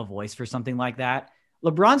don't have a voice for something like that.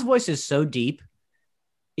 LeBron's voice is so deep,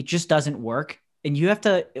 it just doesn't work. And you have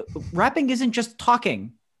to, rapping isn't just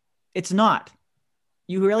talking. It's not.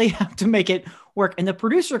 You really have to make it work. And the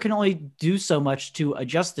producer can only do so much to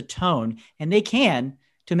adjust the tone, and they can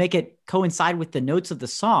to make it coincide with the notes of the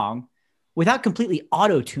song without completely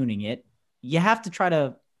auto-tuning it. You have to try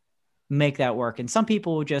to make that work. And some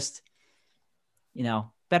people just,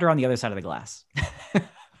 better on the other side of the glass.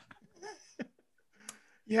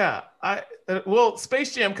 Yeah.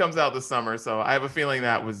 Space Jam comes out this summer, so I have a feeling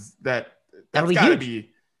that'll be huge.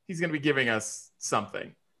 He's going to be giving us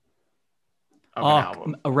something. Of an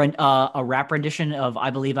album. A rap rendition of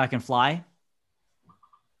 "I Believe I Can Fly"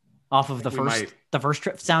 off of the first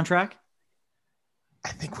soundtrack. I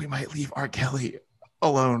think we might leave R. Kelly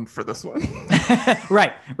alone for this one.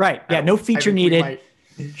 Right. Yeah, no feature needed.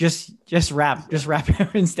 Just rap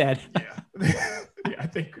instead. Yeah. Yeah, I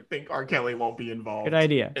think R. Kelly won't be involved. Good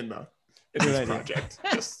idea. In this project.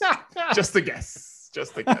 Just a guess.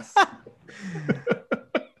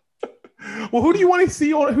 Well, who do you want to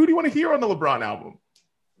see? Who do you want to hear on the LeBron album?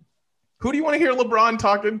 Who do you want to hear LeBron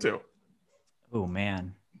talking to? Oh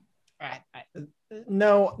man,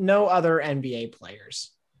 no other NBA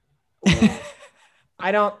players.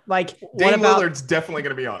 I don't like. Damian Lillard's definitely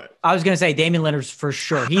going to be on it. I was going to say Damian Lillard's for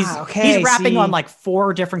sure. He's rapping on like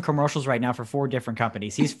 4 different commercials right now for 4 different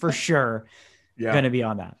companies. He's for sure going to be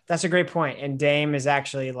on that. That's a great point. And Dame is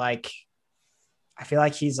actually like, I feel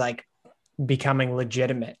like he's like becoming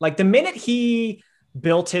legitimate. Like the minute he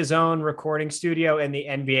built his own recording studio in the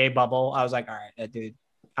NBA bubble, I was like, all right, dude,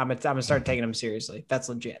 I'm gonna start taking him seriously. That's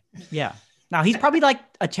legit. Yeah. Now he's probably like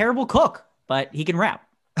a terrible cook, but he can rap.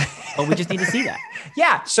 But we just need to see that.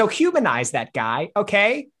 Yeah. So humanize that guy.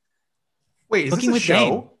 Okay. Wait, is this a show?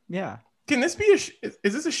 Dame. Yeah. Can this be is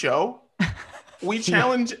this a show? We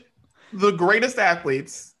challenge the greatest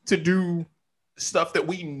athletes to do stuff that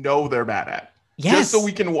we know they're bad at. Yes. Just so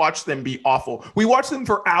we can watch them be awful. We watch them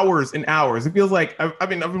for hours and hours. It feels like I've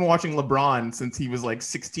been watching LeBron since he was like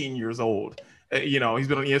 16 years old. He's been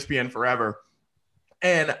on ESPN forever.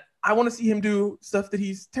 And I want to see him do stuff that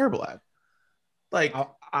he's terrible at. Like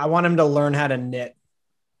I want him to learn how to knit.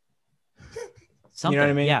 Something, you know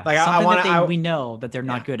what I mean? Yeah, like we know that they're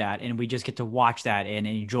not good at, and we just get to watch that and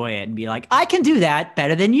enjoy it and be like, I can do that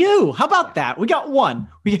better than you. How about that? We got one.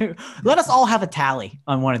 Let us all have a tally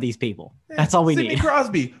on one of these people. That's all we need. Sidney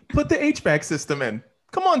Crosby, put the HVAC system in.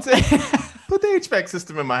 Come on, Sid. Put the HVAC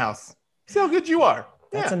system in my house. See how good you are.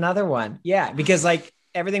 That's another one. Yeah, because like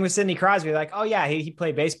everything with Sidney Crosby, like, oh yeah, he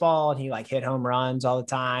played baseball and he like hit home runs all the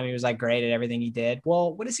time. He was like great at everything he did.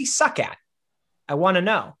 Well, what does he suck at? I want to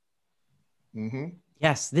know. Mm-hmm.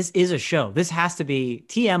 Yes, this is a show. This has to be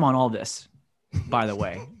TM on all this. By the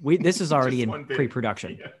way, this is already in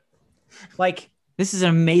pre-production. Yeah. Like this is an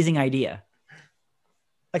amazing idea.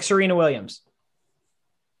 Like Serena Williams.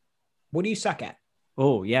 What do you suck at?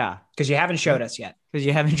 Oh yeah, because you haven't showed us yet. Because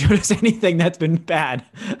you haven't showed us anything that's been bad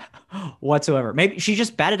whatsoever. Maybe she's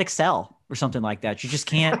just bad at Excel or something like that. She just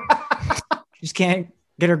can't. She just can't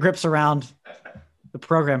get her grips around the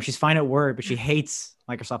program. She's fine at Word, but she hates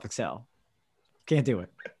Microsoft Excel. Can't do it.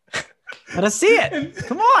 Let us see it.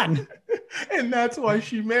 Come on. And that's why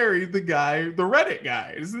she married the Reddit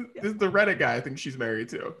guy. This is the Reddit guy I think she's married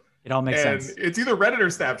to. It all makes sense. It's either Reddit or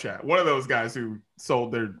Snapchat. One of those guys who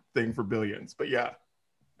sold their thing for billions. But yeah.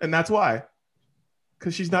 And that's why.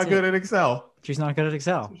 Because she's not good at Excel. She's not good at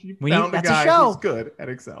Excel. So that's a show. Who's good at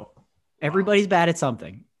Excel. Everybody's bad at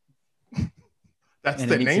something. That's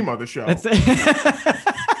the name of the show. That's it.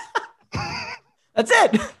 That's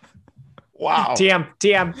it. Wow.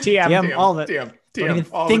 TM, all of it. TM. Don't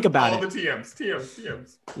even think about it. All the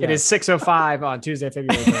TMs. Yeah. It is 6:05 on Tuesday,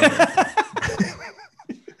 February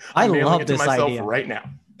 3rd. I love this idea right now.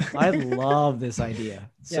 I love this idea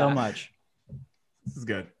so much. This is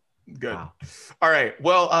good. Wow. All right.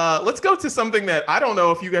 Well, let's go to something that I don't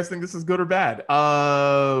know if you guys think this is good or bad.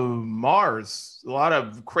 Mars. A lot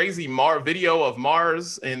of crazy video of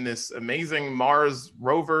Mars in this amazing Mars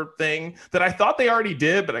rover thing that I thought they already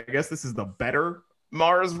did, but I guess this is the better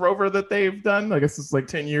Mars rover that they've done. I guess it's like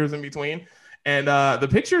 10 years in between. And the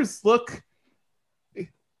pictures look.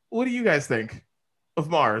 What do you guys think of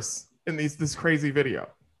Mars in this crazy video?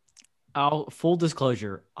 Full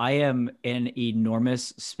disclosure, I am an enormous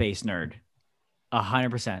space nerd.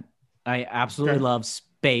 100%. I absolutely love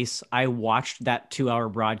space. I watched that 2-hour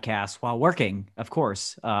broadcast while working, of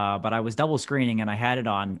course, but I was double screening and I had it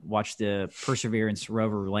on, watched the Perseverance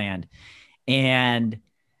rover land. And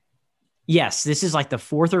yes, this is like the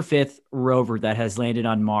 4th or 5th rover that has landed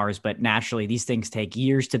on Mars, but naturally these things take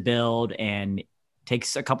years to build and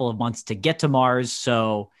takes a couple of months to get to Mars.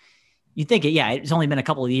 So you think it's only been a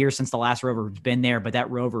couple of years since the last rover has been there, but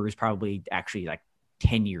that rover is probably actually like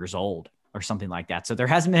 10 years old or something like that. So there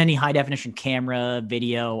hasn't been any high definition camera,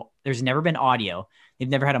 video. There's never been audio. They've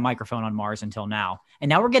never had a microphone on Mars until now. And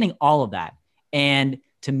now we're getting all of that. And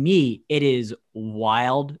to me, it is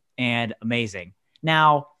wild and amazing.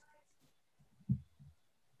 Now,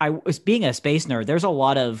 I was being a space nerd. There's a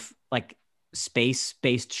lot of like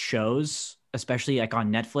space-based shows, especially like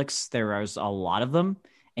on Netflix. There is a lot of them.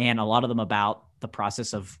 And a lot of them about the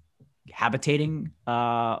process of habitating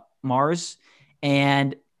Mars.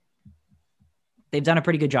 And they've done a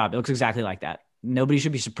pretty good job. It looks exactly like that. nobody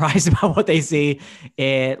should be surprised about what they see.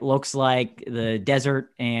 It looks like the desert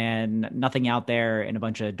and nothing out there and a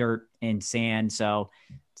bunch of dirt and sand. So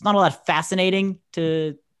it's not a lot fascinating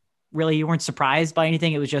to really, you weren't surprised by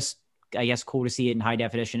anything. It was just, I guess, cool to see it in high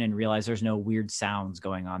definition and realize there's no weird sounds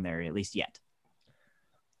going on there, at least yet.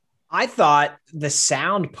 I thought the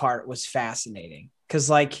sound part was fascinating because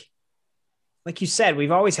like you said,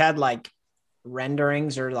 we've always had like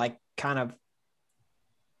renderings or like kind of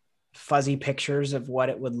fuzzy pictures of what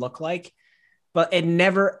it would look like, but it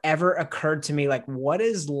never ever occurred to me like, what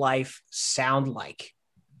does life sound like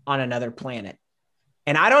on another planet?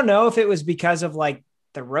 And I don't know if it was because of like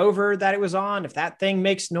the rover that it was on, if that thing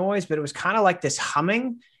makes noise, but it was kind of like this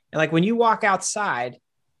humming. And like when you walk outside,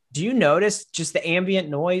 do you notice just the ambient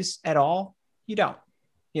noise at all? You don't,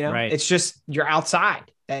 right. It's just, you're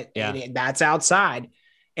outside. That's outside.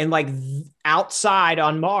 And like outside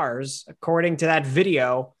on Mars, according to that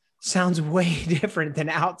video, sounds way different than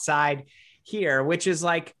outside here, which is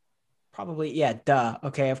like probably, yeah, duh.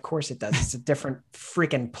 Okay. Of course it does. It's a different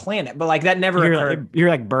freaking planet, but like that never occurred. You're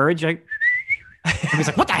like birds. You're like, he's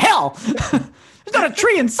like, what the hell? There's not a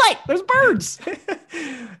tree in sight. There's birds.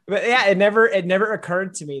 But yeah, it never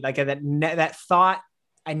occurred to me like that thought.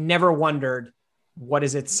 I never wondered, what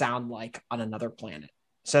does it sound like on another planet?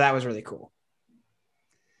 So that was really cool.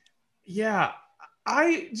 Yeah.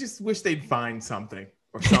 I just wish they'd find something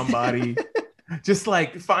or somebody. Just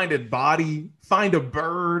like find a body, find a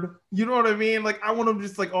bird. You know what I mean? Like I want them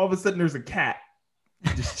just like all of a sudden there's a cat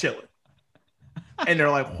just chilling. And they're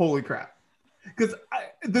like, holy crap. Because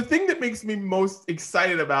the thing that makes me most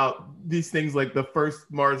excited about these things, like the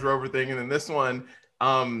first Mars rover thing and then this one,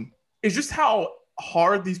 is just how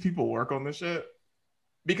hard these people work on this shit.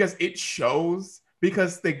 Because it shows,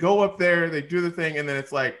 because they go up there, they do the thing, and then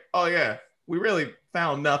it's like, oh yeah, we really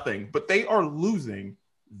found nothing. But they are losing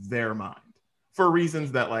their mind for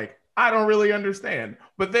reasons that like I don't really understand.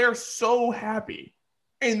 But they're so happy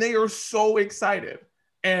and they are so excited.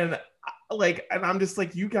 And I'm just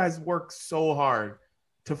like, you guys work so hard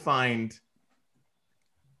to find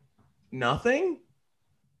nothing.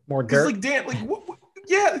 More dirt. Like, Dan, like,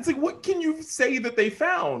 yeah, it's like, what can you say that they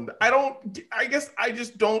found? I guess I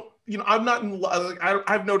just don't, I'm not, I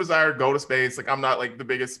have no desire to go to space. Like, I'm not like the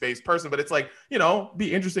biggest space person, but it's like,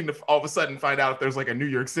 be interesting to all of a sudden find out if there's like a New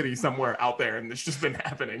York City somewhere out there and it's just been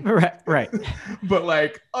happening. Right. But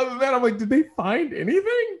like, other than that, I'm like, did they find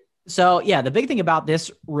anything? So yeah, the big thing about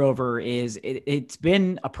this rover is it's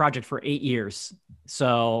been a project for 8 years.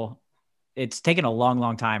 So it's taken a long,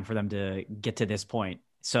 long time for them to get to this point.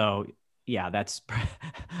 So yeah, that's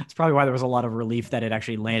probably why there was a lot of relief that it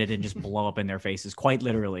actually landed and just blow up in their faces, quite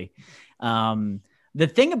literally. The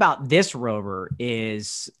thing about this rover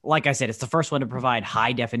is, like I said, it's the first one to provide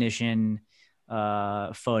high definition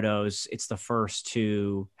photos. It's the first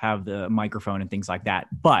to have the microphone and things like that.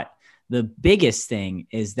 But the biggest thing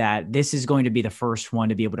is that this is going to be the first one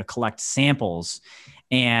to be able to collect samples.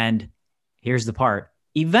 And here's the part,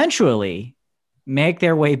 eventually make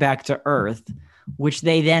their way back to Earth, which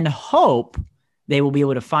they then hope they will be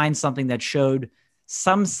able to find something that showed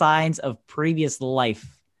some signs of previous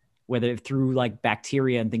life, whether through like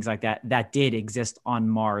bacteria and things like that, that did exist on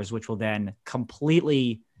Mars, which will then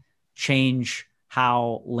completely change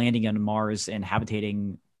how landing on Mars and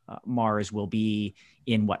habitating Mars will be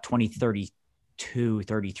in 2032,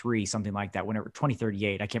 33, something like that, whenever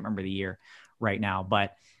 2038, I can't remember the year right now,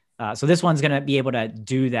 but so this one's going to be able to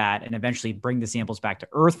do that and eventually bring the samples back to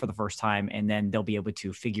Earth for the first time. And then they'll be able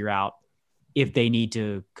to figure out if they need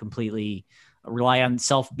to completely rely on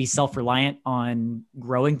be self-reliant on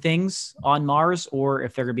growing things on Mars, or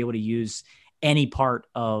if they're going to be able to use any part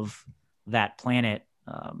of that planet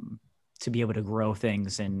to be able to grow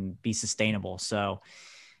things and be sustainable. So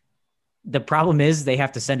the problem is they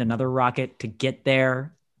have to send another rocket to get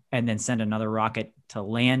there and then send another rocket to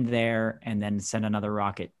land there and then send another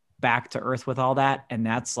rocket back to Earth with all that. And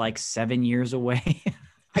that's like 7 years away.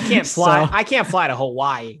 I can't fly. I can't fly to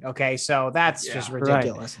Hawaii. Okay. So that's just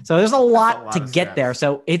ridiculous. Right. So there's a lot to get there.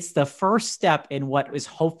 So it's the first step in what is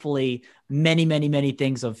hopefully many, many, many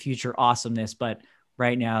things of future awesomeness. But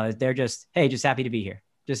right now they're just, hey, just happy to be here.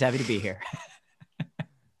 Just happy to be here.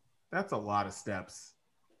 That's a lot of steps.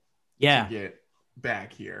 Yeah. To get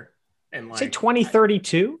back here. And like, say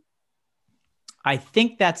 2032. I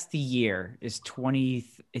think that's the year is 20.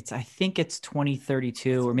 I think it's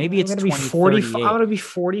 2032 or maybe it's 2038. I'm going to be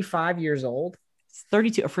 45 years old. It's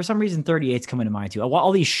 32. For some reason, 38's coming to mind too.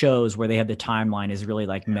 All these shows where they have the timeline is really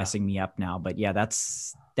like messing me up now. But yeah,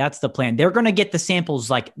 that's the plan. They're going to get the samples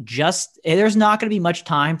there's not going to be much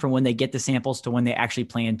time from when they get the samples to when they actually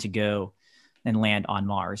plan to go and land on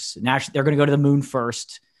Mars. Naturally, they're going to go to the moon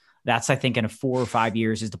first. That's, I think, in 4 or 5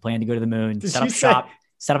 years is the plan to go to the moon, set up shop,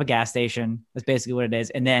 set up a gas station. That's basically what it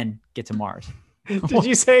is. And then get to Mars. Did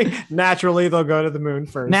you say naturally they'll go to the moon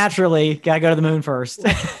first? Naturally, got to go to the moon first.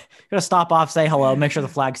 Got to stop off, say hello, make sure the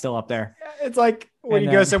flag's still up there. It's like when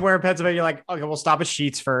you go somewhere in Pennsylvania, you're like, okay, we'll stop at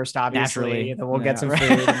Sheetz first, obviously. Naturally. And then we'll get some food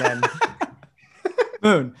and then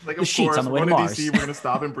moon. Like, the of Sheetz course, on the way we're to going Mars. to DC, we're going to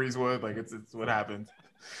stop in Breezewood. Like, it's what happened.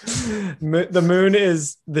 The moon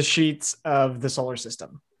is the Sheetz of the solar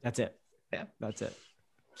system. That's it. Yeah, that's it.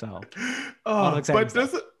 So,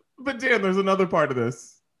 but Dan, there's another part of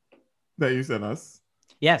this that you sent us.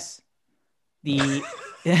 Yes. We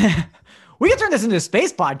can turn this into a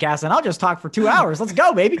space podcast and I'll just talk for 2 hours. Let's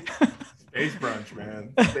go, baby. Space brunch,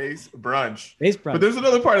 man. Space brunch. Space brunch. But there's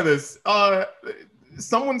another part of this.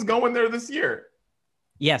 Someone's going there this year.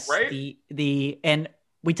 Yes. Right? And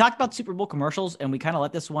we talked about Super Bowl commercials and we kind of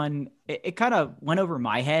let this one, it kind of went over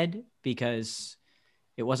my head because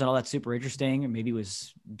it wasn't all that super interesting, or maybe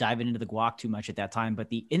was diving into the guac too much at that time. But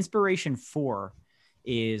the Inspiration 4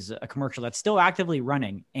 is a commercial that's still actively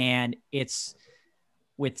running, and it's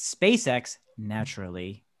with SpaceX,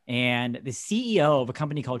 naturally, and the CEO of a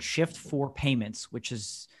company called Shift4 Payments, which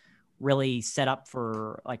is really set up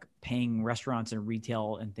for like paying restaurants and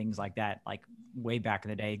retail and things like that, like way back in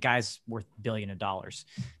the day. Guy's worth billions of dollars.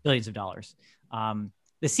 The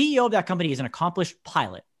CEO of that company is an accomplished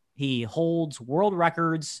pilot. He holds world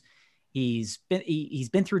records. He's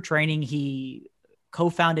been through training. He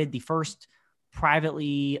co-founded the first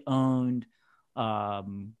privately owned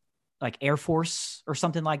like Air Force or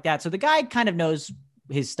something like that. So the guy kind of knows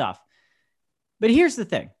his stuff. But here's the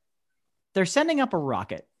thing. They're sending up a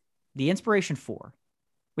rocket, the Inspiration 4,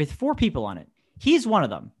 with 4 people on it. He's one of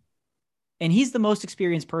them. And he's the most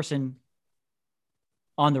experienced person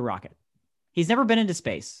on the rocket. He's never been into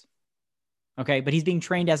space. Okay, but he's being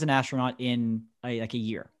trained as an astronaut in a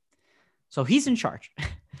year. So he's in charge.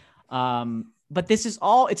 But this is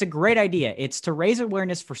it's a great idea. It's to raise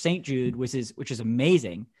awareness for St. Jude, which is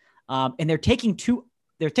amazing. And they're taking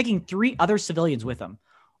 3 other civilians with them.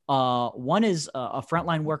 One is a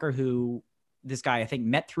frontline worker who this guy, I think,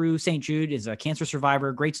 met through St. Jude, is a cancer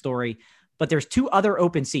survivor. Great story. But there's 2 other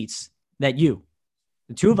open seats that the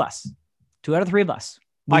 2 of us, 2 out of 3 of us.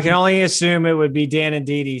 I can only assume it would be Dan and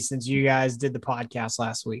Dee Dee since you guys did the podcast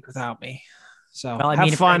last week without me. So well, I have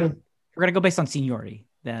mean, fun. If we're gonna go based on seniority,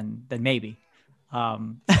 then maybe.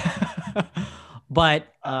 But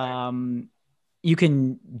you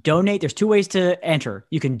can donate. There's 2 ways to enter.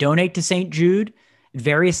 You can donate to St. Jude at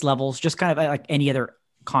various levels, just kind of like any other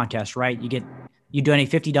contest, right? You donate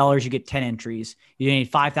 $50, you get 10 entries. You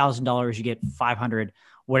donate $5,000, you get 500,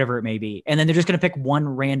 whatever it may be. And then they're just going to pick one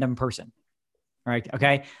random person. All right.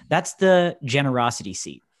 Okay. That's the generosity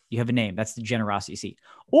seat. You have a name. That's the generosity seat.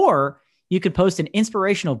 Or you could post an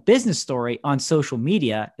inspirational business story on social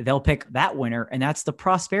media. They'll pick that winner, and that's the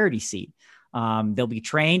prosperity seat. They'll be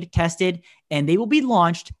trained, tested, and they will be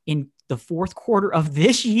launched in the 4th quarter of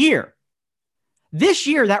this year. This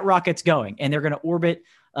year, that rocket's going, and they're going to orbit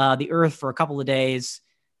the Earth for a couple of days.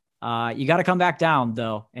 You got to come back down,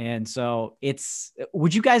 though. And so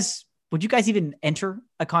would you guys even enter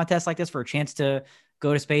a contest like this for a chance to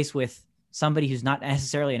go to space with somebody who's not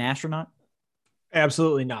necessarily an astronaut?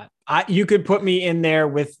 Absolutely not. You could put me in there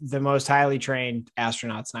with the most highly trained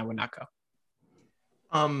astronauts and I would not go.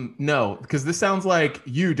 No, because this sounds like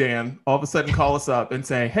you, Dan, all of a sudden call us up and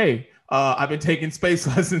say, hey, I've been taking space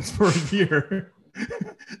lessons for a year.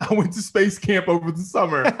 I went to space camp over the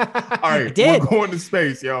summer. All right, we're going to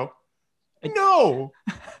space, yo. No,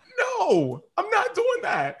 I'm not doing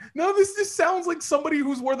that. No, this just sounds like somebody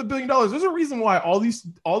who's worth $1 billion. There's a reason why all these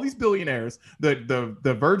billionaires,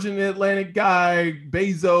 the Virgin Atlantic guy,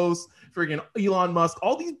 Bezos, friggin' Elon Musk,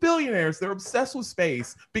 all these billionaires, they're obsessed with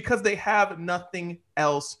space because they have nothing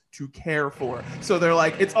else to care for. So they're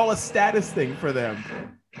like, it's all a status thing for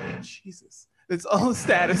them. Jesus, it's all a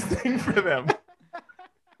status thing for them.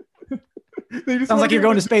 Sounds like you're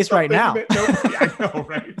going to space right now. I know,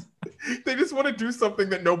 right? They just want to do something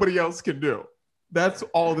that nobody else can do. That's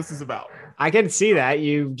all this is about. I can see that.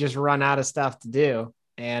 You just run out of stuff to do,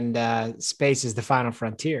 and space is the final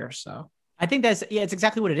frontier. So I think it's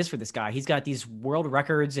exactly what it is for this guy. He's got these world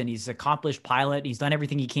records and he's an accomplished pilot. He's done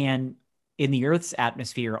everything he can in the Earth's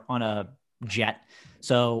atmosphere on a jet.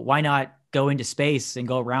 So why not go into space and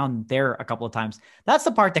go around there a couple of times? That's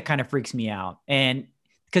the part that kind of freaks me out. And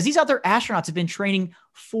because these other astronauts have been training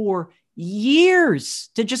for years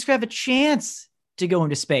to just have a chance to go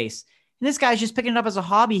into space. And this guy's just picking it up as a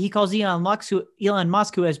hobby. He calls Elon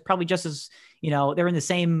Musk, who has probably just as, they're in the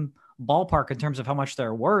same ballpark in terms of how much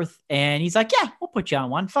they're worth. And he's like, yeah, we'll put you on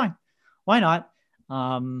one. Fine. Why not?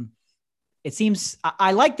 It seems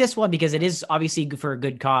I like this one because it is obviously for a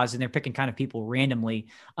good cause, and they're picking kind of people randomly,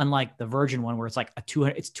 unlike the Virgin one where it's like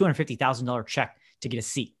it's $250,000 check to get a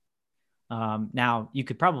seat. Now you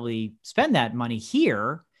could probably spend that money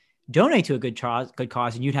here, donate to a good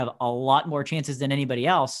cause, and you'd have a lot more chances than anybody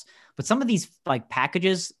else. But some of these like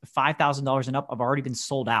packages, $5,000 and up, have already been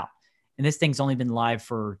sold out. And this thing's only been live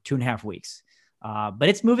for 2.5 weeks. But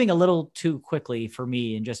it's moving a little too quickly for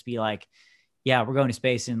me and just be like, yeah, we're going to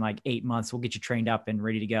space in like 8 months. We'll get you trained up and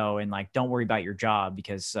ready to go. And like, don't worry about your job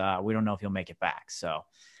because we don't know if you'll make it back. So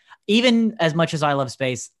even as much as I love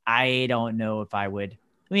space, I don't know if I would.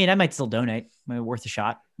 I mean, I might still donate. I mean, worth a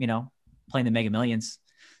shot, playing the Mega Millions,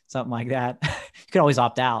 something like that. You could always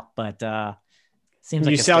opt out, but seems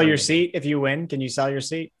like you sell your seat if you win. Can you sell your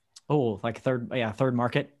seat? Oh, like third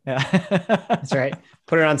market. Yeah. That's right.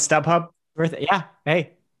 Put it on StubHub. Worth it. Yeah.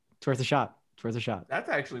 Hey, it's worth a shot. It's worth a shot. That's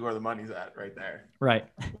actually where the money's at right there. Right.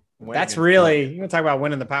 That's really, you're going to talk about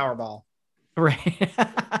winning the Powerball. Right.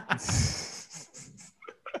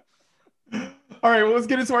 All right, well, let's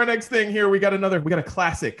get into our next thing here. We got a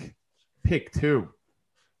classic pick 2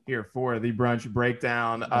 here for the brunch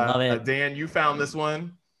breakdown. Love it. Dan, you found this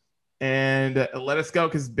one, and let us go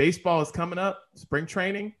because baseball is coming up, spring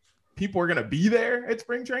training. People are going to be there at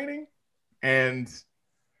spring training, and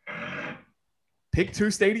pick 2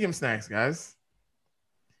 stadium snacks, guys.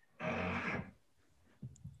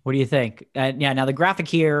 What do you think? Now the graphic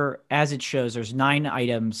here, as it shows, there's 9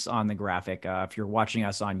 items on the graphic. If you're watching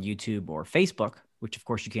us on YouTube or Facebook, which of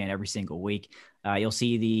course you can every single week, you'll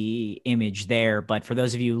see the image there. But for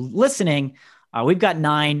those of you listening, we've got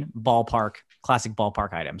 9 classic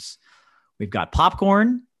ballpark items. We've got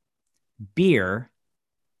popcorn, beer,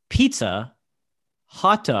 pizza,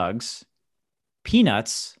 hot dogs,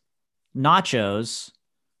 peanuts, nachos,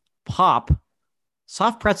 pop,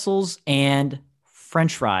 soft pretzels, and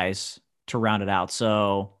French fries to round it out.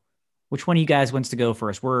 So which one of you guys wants to go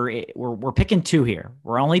first? We're picking 2 here.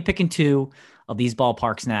 We're only picking 2 of these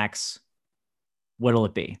ballpark snacks. What'll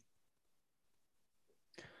it be?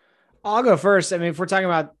 I'll go first. I mean, if we're talking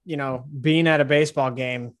about, being at a baseball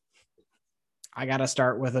game, I got to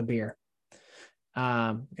start with a beer.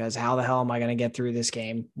 Because how the hell am I going to get through this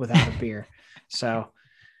game without a beer? So,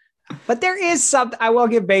 but there is something I will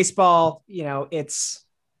give baseball, it's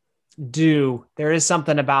due. There is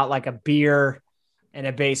something about like a beer and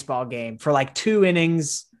a baseball game for like 2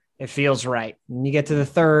 innings. It feels right. And you get to the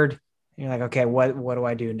 3rd, and you're like, okay, what do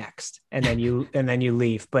I do next? And then you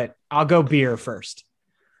leave, but I'll go beer first.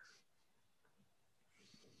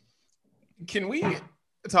 Can we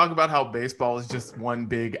talk about how baseball is just one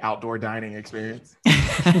big outdoor dining experience?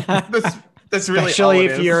 That's really especially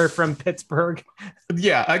if you're from Pittsburgh.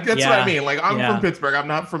 Yeah, that's what I mean. Like, I'm from Pittsburgh. I'm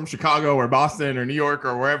not from Chicago or Boston or New York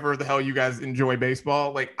or wherever the hell you guys enjoy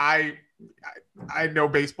baseball. Like, I know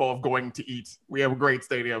baseball of going to eat. We have a great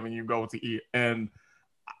stadium and you go to eat. And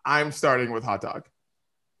I'm starting with hot dog.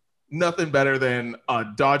 Nothing better than a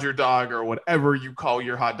Dodger dog or whatever you call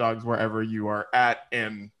your hot dogs wherever you are at.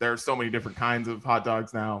 And there are so many different kinds of hot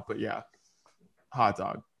dogs now. But yeah, hot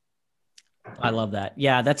dog. I love that.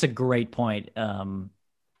 Yeah, that's a great point.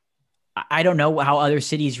 I don't know how other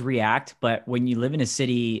cities react, but when you live in a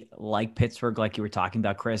city like Pittsburgh, like you were talking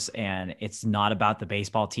about, Chris, and it's not about the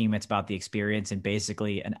baseball team, it's about the experience and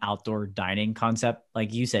basically an outdoor dining concept,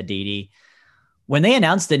 like you said, Didi. When they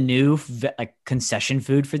announced the new concession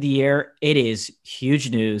food for the year, it is huge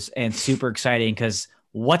news and super exciting because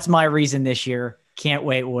what's my reason this year? Can't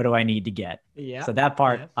wait. What do I need to get? Yeah. So that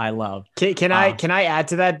part I love. Can I add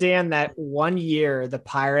to that, Dan, that one year the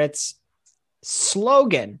Pirates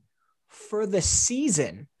slogan for the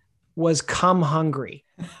season was "Come hungry."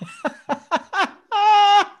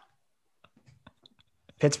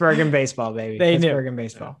 Pittsburgh and baseball, baby. Pittsburgh and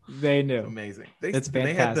baseball. They knew. Amazing. It's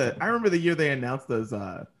fantastic. I remember the year they announced those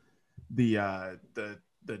the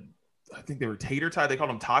I think they were tater tot. They called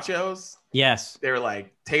them tachos. Yes. They were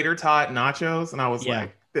like tater tot nachos. And I was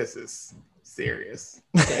like, this is serious.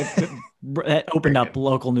 That opened up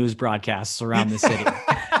local news broadcasts around the city.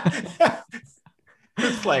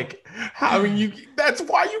 It's like, that's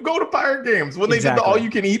why you go to Pirate games when they did the all you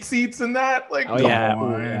can eat seats and that. Like,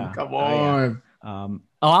 come on.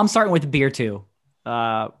 I'm starting with the beer too.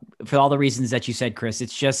 For all the reasons that you said, Chris,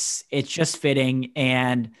 it's just fitting.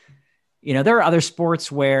 And, there are other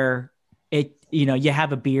sports where you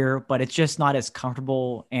have a beer, but it's just not as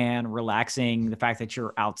comfortable and relaxing. The fact that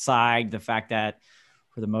you're outside, the fact that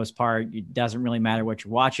for the most part. It doesn't really matter what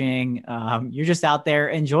you're watching. You're just out there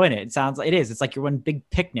enjoying it. It sounds like it is. It's like you're one big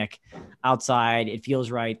picnic outside. It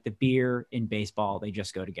feels right. The beer and baseball, they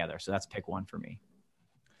just go together. So that's pick one for me.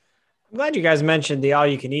 I'm glad you guys mentioned the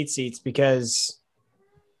all-you-can-eat seats because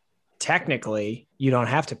technically you don't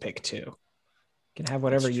have to pick two. You can have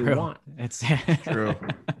whatever you want. It's true.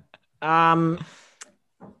 I'm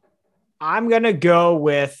going to go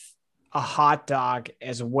with a hot dog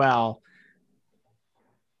as well.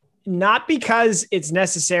 Not because it's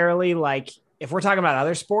necessarily like, if we're talking about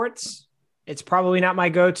other sports, it's probably not my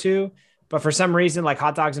go-to, but for some reason, like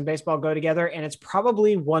hot dogs and baseball go together. And it's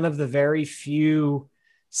probably one of the very few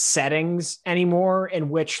settings anymore in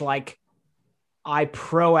which like I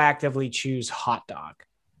proactively choose hot dog.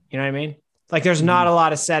 You know what I mean? Like there's not a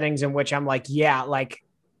lot of settings in which I'm like, yeah, like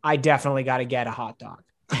I definitely got to get a hot dog.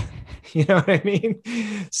 You know what I mean?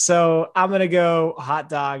 So I'm going to go hot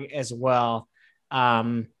dog as well.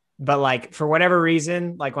 But like for whatever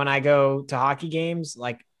reason, like when I go to hockey games,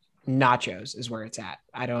 like nachos is where it's at.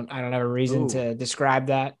 I don't have a reason to describe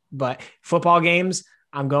that, but football games,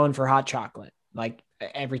 I'm going for hot chocolate like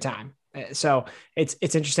every time. So it's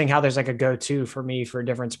interesting how there's like a go-to for me for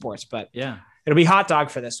different sports, but yeah, it'll be hot dog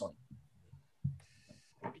for this one.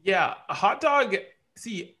 Yeah, a hot dog.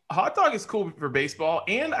 See, a hot dog is cool for baseball,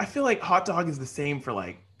 and I feel like hot dog is the same for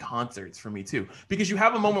like concerts for me too, because you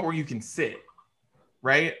have a moment where you can sit,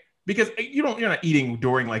 right? Because you're not eating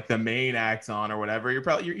during like the main acts on or whatever.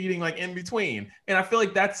 You're eating like in between, and I feel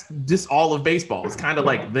like that's just all of baseball. It's kind of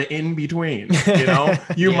like the in between. You know,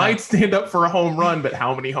 you might stand up for a home run, but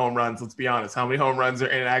how many home runs? Let's be honest. How many home runs are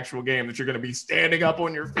in an actual game that you're going to be standing up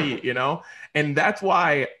on your feet? You know, and that's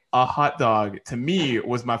why a hot dog to me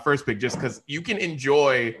was my first pick, just because you can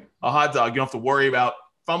enjoy a hot dog. You don't have to worry about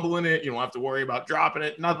fumbling it. You don't have to worry about dropping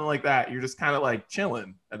it. Nothing like that. You're just kind of like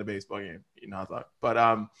chilling at a baseball game, eating a hot dog.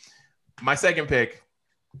 But my second pick,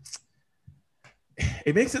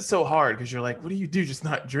 it makes it so hard because you're like, what do you do? Just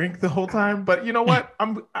not drink the whole time? But you know what?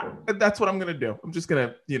 That's what I'm going to do. I'm just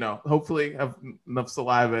going to, hopefully have enough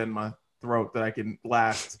saliva in my throat that I can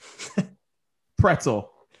last.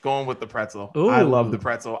 Pretzel. Going with the pretzel. Ooh. I love the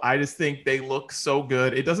pretzel. I just think they look so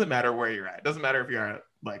good. It doesn't matter where you're at. It doesn't matter if you're at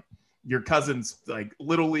like your cousin's like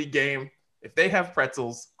little league game. If they have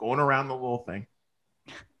pretzels going around the little thing,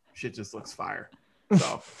 shit just looks fire.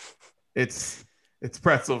 So it's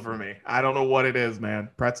pretzel for me. I don't know what it is, man.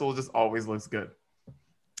 Pretzel just always looks good.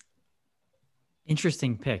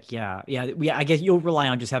 Interesting pick. Yeah. I guess you'll rely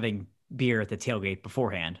on just having beer at the tailgate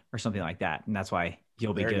beforehand or something like that, and that's why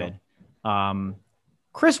you'll be good.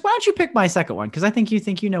 Chris, why don't you pick my second one? Because I think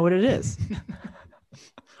you know what it is.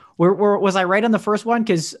 Was I right on the first one?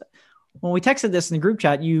 Because when we texted this in the group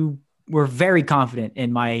chat, you were very confident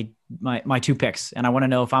in my two picks, and I want to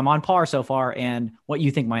know if I'm on par so far and what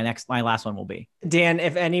you think my last one will be. Dan,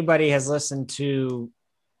 if anybody has listened to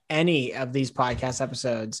any of these podcast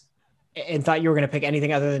episodes and thought you were going to pick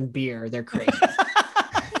anything other than beer, they're crazy.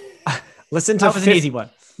 That was an easy one.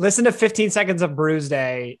 Listen to 15 Seconds of Brews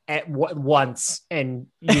Day at once, and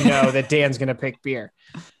you know that Dan's going to pick beer.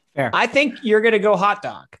 Fair. I think you're going to go hot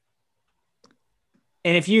dog.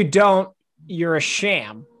 And if you don't, you're a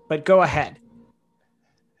sham, but go ahead.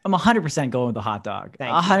 I'm 100% going with the hot dog.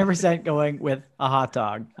 100% going with a hot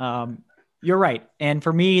dog. You're right. And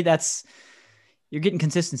for me, you're getting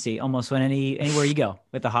consistency almost when anywhere you go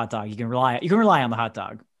with the hot dog. You can rely on the hot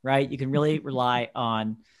dog, right? You can really rely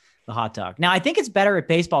on the hot dog. Now, I think it's better at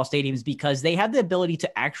baseball stadiums because they have the ability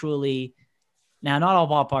to actually, now not all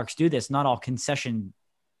ballparks do this, not all concession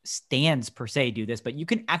stands per se do this, but you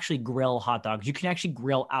can actually grill hot dogs. You can actually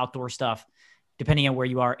grill outdoor stuff depending on where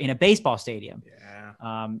you are in a baseball stadium.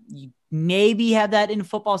 Yeah. You maybe have that in a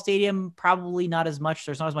football stadium, probably not as much.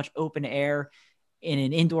 There's not as much open air. In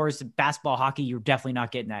an indoors basketball, hockey, you're definitely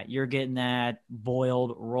not getting that. You're getting that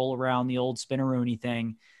boiled, roll around the old spinneroonie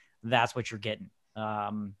thing. That's what you're getting.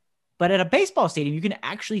 But at a baseball stadium, you can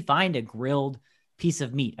actually find a grilled piece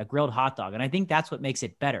of meat, a grilled hot dog. And I think that's what makes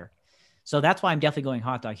it better. So that's why I'm definitely going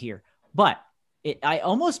hot dog here. But I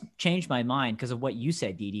almost changed my mind because of what you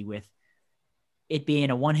said, Didi, with it being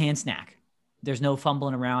a one-hand snack. There's no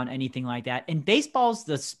fumbling around, anything like that. And baseball's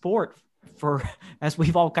the sport for, as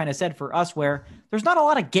we've all kind of said, for us, where there's not a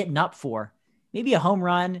lot of getting up for. Maybe a home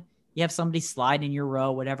run, you have somebody slide in your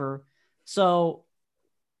row, whatever. So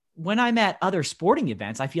when I'm at other sporting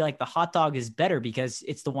events, I feel like the hot dog is better because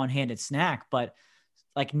it's the one-handed snack. But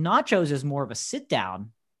like nachos is more of a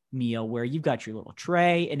sit-down meal where you've got your little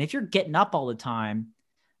tray. And if you're getting up all the time,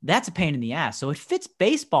 that's a pain in the ass. So it fits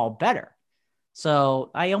baseball better.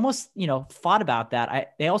 So I almost, thought about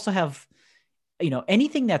that. They also have,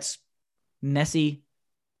 anything that's messy,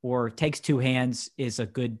 or takes two hands is a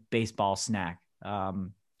good baseball snack,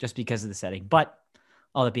 just because of the setting. But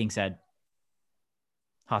all that being said,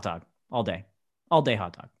 hot dog all day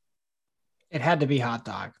hot dog. It had to be hot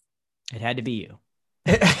dog. It had to be you.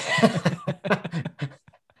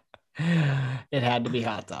 It had to be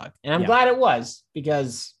hot dog. And I'm glad it was,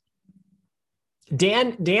 because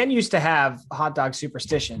Dan used to have hot dog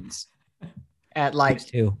superstitions at like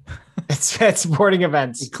at sporting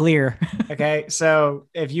events. Clear. Okay. So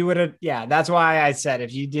if you would have, that's why I said,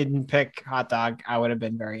 if you didn't pick hot dog, I would have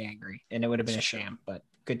been very angry and it would have been a sham, but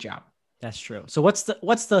good job. That's true. So what's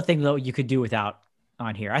the thing though you could do without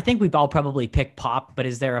on here? I think we've all probably picked pop, but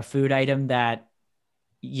is there a food item that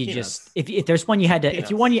you Peanuts. Just, if there's one you had to,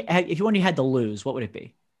 Peanuts. if you had to lose, what would it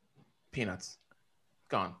be? Peanuts.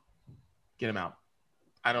 Gone. Get them out.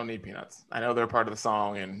 I don't need peanuts. I know they're part of the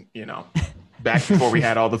song, and back before we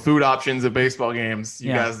had all the food options at baseball games,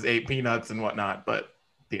 you guys ate peanuts and whatnot, but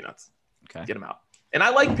peanuts. Okay. Get them out. And I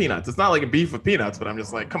like peanuts. It's not like a beef with peanuts, but I'm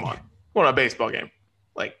just like, come on, going to a baseball game.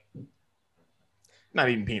 Like, not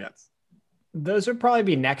eating peanuts. Those would probably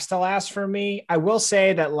be next to last for me. I will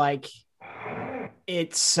say that, like,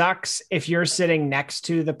 it sucks if you're sitting next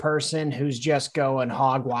to the person who's just going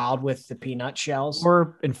hog wild with the peanut shells,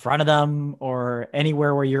 or in front of them, or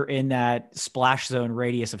anywhere where you're in that splash zone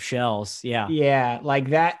radius of shells. Yeah.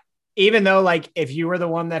 Like that, even though like if you were the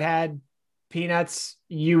one that had peanuts,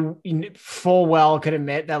 you full well could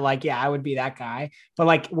admit that like, I would be that guy. But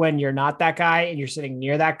like when you're not that guy and you're sitting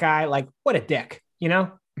near that guy, like what a dick,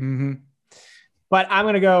 Mm-hmm. But I'm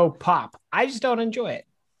going to go pop. I just don't enjoy it.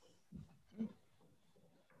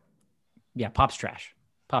 Yeah, pop's trash.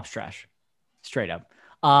 Straight up.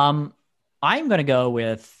 I'm going to go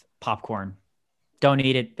with popcorn. Don't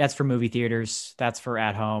eat it. That's for movie theaters. That's for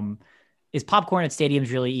at home. Is popcorn at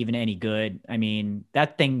stadiums really even any good? I mean,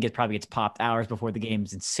 that thing probably gets popped hours before the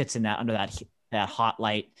games and sits in that under that hot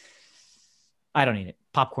light. I don't eat it.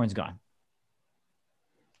 Popcorn's gone.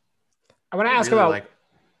 I want to ask about like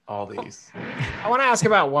all these. I want to ask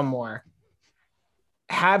about one more.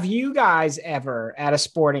 Have you guys ever at a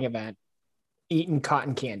sporting event eaten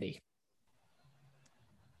cotton candy?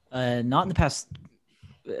 Not in the past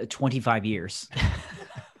 25 years.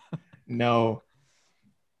 No.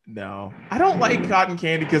 I don't like cotton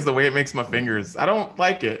candy because the way it makes my fingers. I don't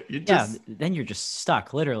like it. Then you're just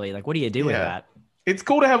stuck, literally. Like, what do you do with that? It's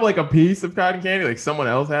cool to have like a piece of cotton candy, like someone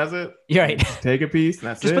else has it. You're right. Take a piece and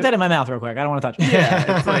that's just put that in my mouth real quick. I don't want to touch it.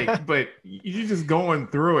 Yeah, it's like, but you're just going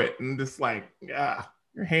through it and just like,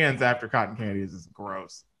 your hands after cotton candy is just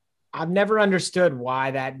gross. I've never understood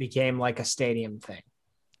why that became like a stadium thing.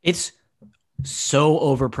 It's so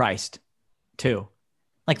overpriced too.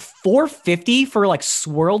 Like $4.50 for like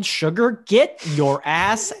swirled sugar. Get your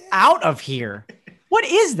ass out of here. What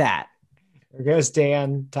is that? There goes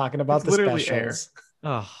Dan talking about the specials.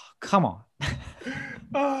 Oh, come on.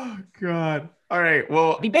 Oh, God. All right.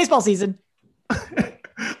 Well, be baseball season.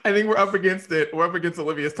 I think we're up against it. We're up against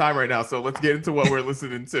Olivia's time right now. So let's get into what we're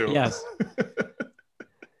listening to. Yes.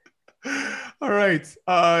 All right.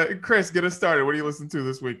 Chris, get us started. What are you listening to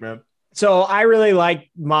this week, man? So I really like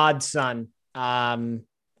Mod Sun a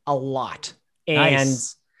lot.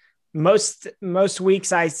 Nice. And most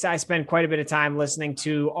weeks I spend quite a bit of time listening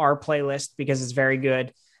to our playlist because it's very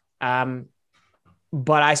good.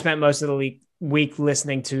 But I spent most of the week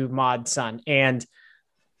listening to Mod Sun. And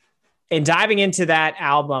diving into that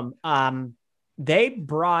album, they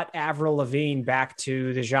brought Avril Lavigne back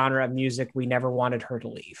to the genre of music we never wanted her to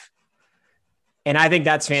leave. And I think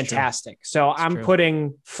that's fantastic. So I'm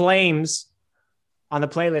putting Flames on the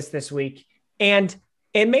playlist this week. And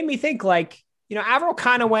it made me think like, Avril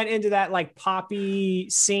kind of went into that like poppy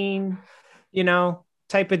scene,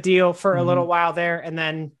 type of deal for a little while there. And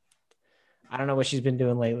then I don't know what she's been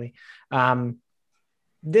doing lately.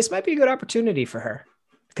 This might be a good opportunity for her.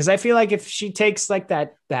 Because I feel like if she takes like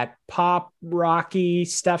that pop rocky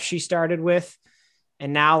stuff she started with,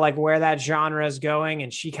 and now like where that genre is going,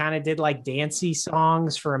 and she kind of did like dancey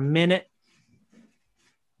songs for a minute,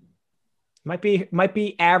 might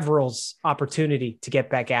be Avril's opportunity to get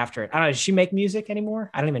back after it. I don't know. Does she make music anymore?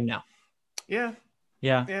 I don't even know. Yeah.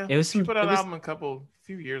 It was. She put out an album a couple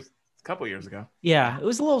years ago. Yeah, it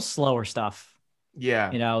was a little slower stuff. Yeah,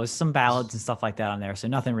 it was some ballads and stuff like that on there, so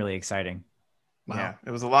nothing really exciting. Wow. Yeah, it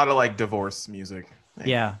was a lot of like divorce music.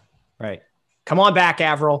 Yeah, right. Come on back,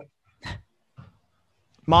 Avril.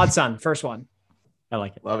 Mod Sun, first one. I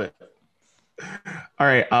like it. Love it. All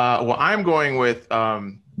right. Well, I'm going with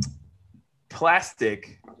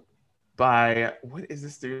Plastic by, what is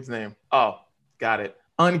this dude's name? Oh, got it.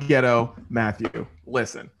 Unghetto Matthew.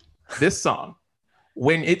 Listen, this song,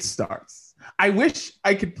 when it starts, I wish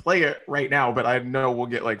I could play it right now, but I know we'll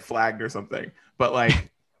get like flagged or something. But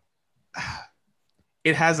like,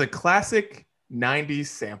 it has a classic 90s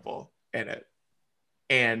sample in it,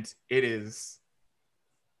 and it is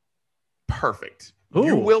perfect. Ooh.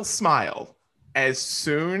 You will smile as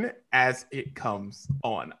soon as it comes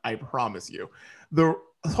on. I promise you. The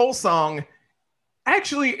whole song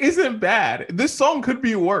actually isn't bad. This song could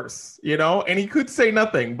be worse, you know, and he could say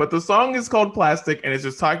nothing, but the song is called Plastic, and it's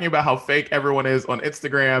just talking about how fake everyone is on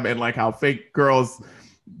Instagram and like how fake girls'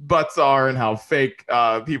 butts are and how fake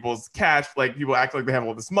people's cash, like people act like they have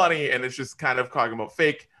all this money, and it's just kind of talking about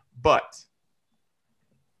fake. But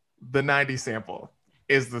the 90s sample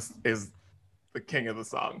is the king of the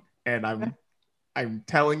song, and I'm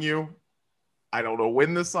telling you, I don't know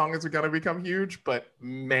when this song is going to become huge, but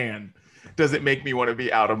man, does it make me want to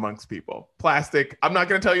be out amongst people. Plastic. I'm not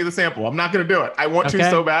going to tell you the sample. I'm not going to do it. I want to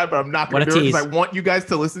so bad, but I'm not going to do it because I want you guys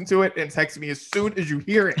to listen to it and text me as soon as you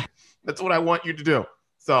hear it. That's what I want you to do.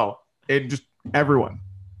 So it just everyone.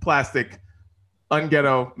 Plastic.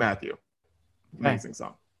 Unghetto Matthew. Amazing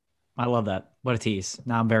song. I love that. What a tease.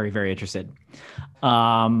 Now I'm very, very interested.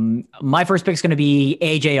 My first pick is going to be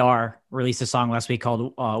AJR. Released a song last week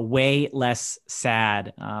called Way Less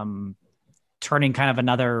Sad. Turning kind of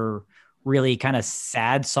another really kind of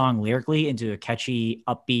sad song lyrically into a catchy,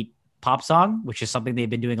 upbeat pop song, which is something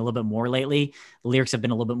they've been doing a little bit more lately. The lyrics have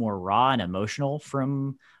been a little bit more raw and emotional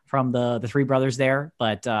from the three brothers there,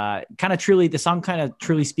 but the song kind of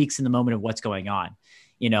truly speaks in the moment of what's going on.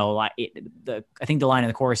 You know, I think the line in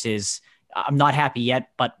the chorus is, I'm not happy yet,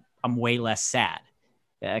 but I'm way less sad.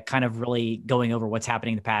 Kind of really going over what's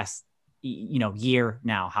happening the past, year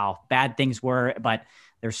now, how bad things were, but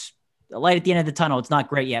there's a light at the end of the tunnel. It's not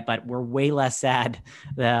great yet, but we're way less sad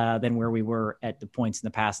than where we were at the points in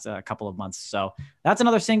the past couple of months. So that's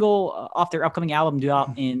another single off their upcoming album due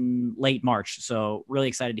out in late March. So really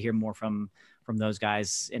excited to hear more from those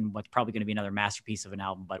guys in what's probably going to be another masterpiece of an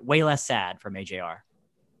album, but Way Less Sad from AJR.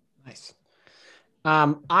 Nice.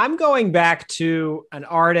 I'm going back to an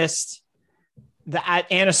artist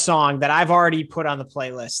and a song that I've already put on the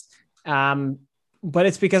playlist. But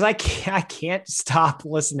it's because I can't stop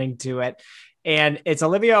listening to it. And it's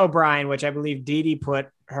Olivia O'Brien, which I believe Dee Dee put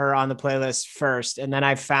her on the playlist first. And then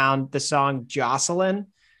I found the song Jocelyn.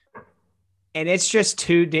 And it's just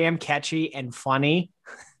too damn catchy and funny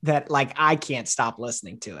that like I can't stop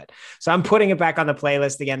listening to it. So I'm putting it back on the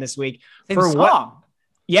playlist again this week. For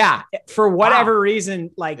whatever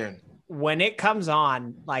reason, like when it comes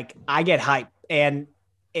on, like I get hyped and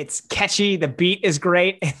it's catchy. The beat is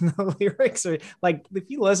great. And the lyrics are like, if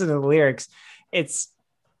you listen to the lyrics, it's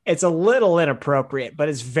a little inappropriate, but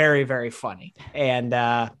it's very, very funny. And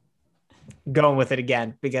going with it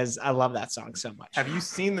again, because I love that song so much. Have you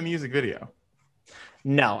seen the music video?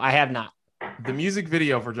 No, I have not. The music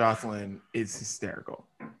video for Jocelyn is hysterical.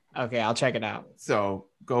 Okay. I'll check it out. So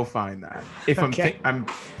go find that. If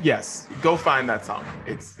go find that song.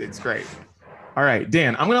 It's great. All right,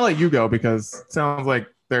 Dan, I'm going to let you go because it sounds like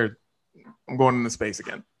I'm going into space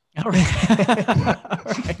again. All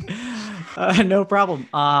right. No problem.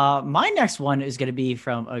 My next one is going to be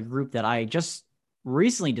from a group that I just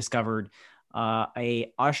recently discovered,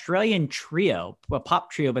 a Australian trio, a pop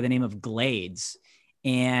trio by the name of Glades.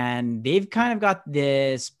 And they've kind of got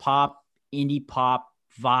this indie pop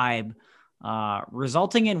vibe,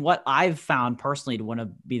 resulting in what I've found personally to want to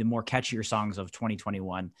be the more catchier songs of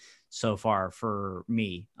 2021 so far for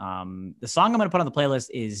me. The song I'm going to put on the playlist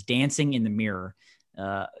is Dancing in the Mirror.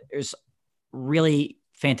 There's really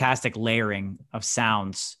fantastic layering of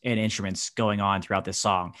sounds and instruments going on throughout this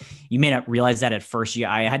song. You may not realize that at first.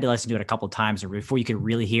 I had to listen to it a couple of times before you could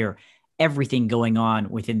really hear everything going on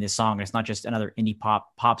within this song. It's not just another indie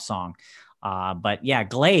pop song. But yeah,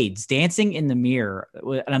 Glades, Dancing in the Mirror,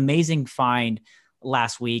 an amazing find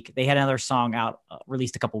last week. They had another song out,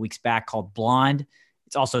 released a couple weeks back called Blonde.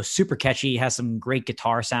 It's also super catchy, has some great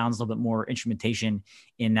guitar sounds, a little bit more instrumentation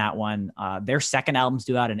in that one. Their second album's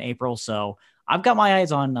due out in April. So I've got my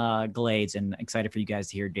eyes on Glades and excited for you guys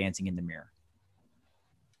to hear Dancing in the Mirror.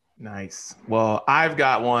 Nice. Well, I've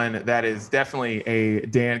got one that is definitely a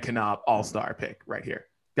Dan Knopf all-star pick right here.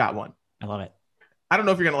 Got one. I love it. I don't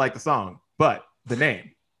know if you're going to like the song, but the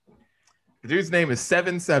name. The dude's name is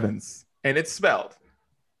Seven Sevens, and it's spelled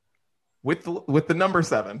with the number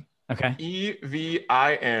 7. Okay.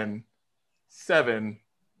 EVIN 7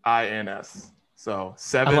 INS. So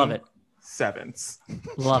 7 I love it. Sevens.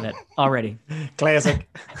 Love it already. Classic.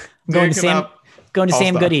 Going to Sam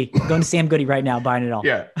Goody. Going to Sam Goody right now, buying it all.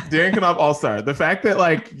 Yeah, Dan Knopf all-star. The fact that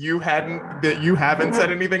like you haven't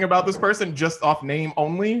said anything about this person just off name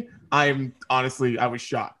only, I was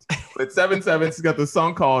shocked. But 7/7 has got the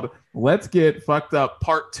song called Let's Get Fucked Up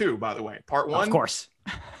Part 2, by the way. Part 1. Of course.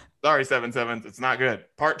 Sorry, 7/7. It's not good.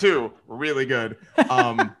 Part 2, really good.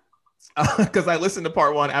 Because I listened to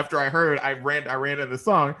Part 1 after I ran into the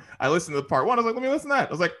song. I listened to Part 1. I was like, let me listen to that.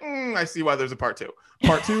 I was like, I see why there's a Part 2.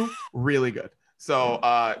 Part 2, really good. So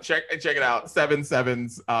check it out.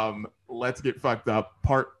 7/7's Let's Get Fucked Up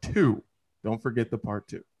Part 2. Don't forget the Part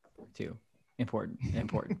 2. 2. Important.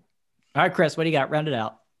 All right, Chris, what do you got? Round it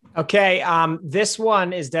out. Okay. This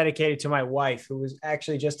one is dedicated to my wife, who was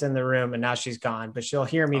actually just in the room and now she's gone, but she'll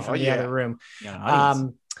hear me from the other room.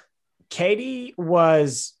 Katie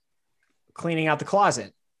was cleaning out the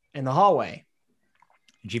closet in the hallway.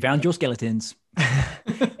 She found your skeletons.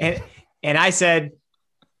 and I said,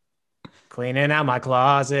 cleaning out my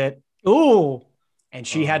closet. Ooh. And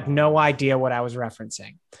she had no idea what I was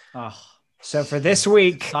referencing. Oh. So for this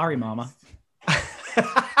week. Sorry, Mama.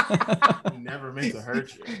 Never meant to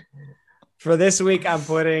hurt you. For this week, I'm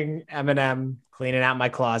putting Eminem Cleaning Out My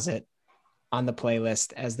Closet on the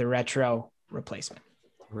playlist as the retro replacement.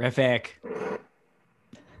 Terrific.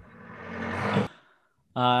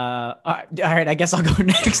 All right, I guess I'll go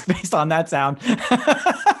next based on that sound.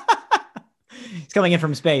 He's coming in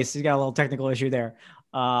from space. He's got a little technical issue there.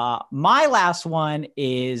 My last one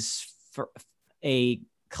is for a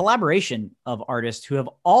collaboration of artists who have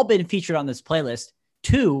all been featured on this playlist,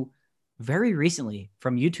 two very recently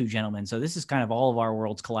from you two gentlemen. So this is kind of all of our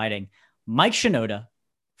worlds colliding. Mike Shinoda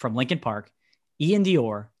from Linkin Park, Ian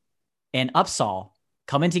Dior, and Upsahl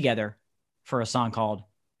coming together for a song called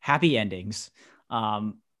Happy Endings.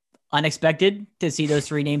 Unexpected to see those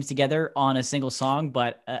three names together on a single song,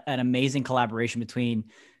 but an amazing collaboration between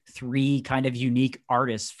three kind of unique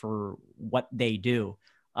artists for what they do.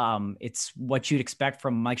 It's what you'd expect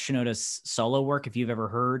from Mike Shinoda's solo work, if you've ever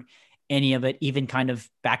heard any of it, even kind of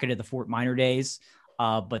back into the Fort Minor days.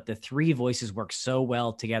 But the three voices work so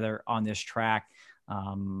well together on this track.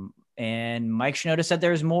 And Mike Shinoda said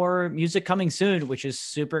there's more music coming soon, which is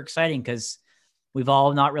super exciting because we've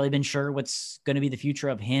all not really been sure what's going to be the future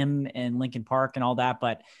of him and Linkin Park and all that.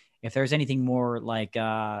 But if there's anything more like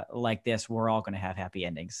this, we're all going to have happy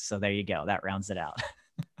endings. So there you go. That rounds it out.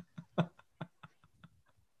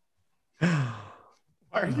 Why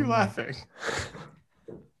are you laughing?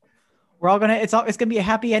 We're all going to, it's going to be a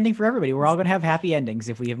happy ending for everybody. We're all going to have happy endings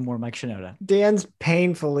if we have more Mike Shinoda. Dan's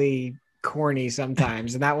painfully corny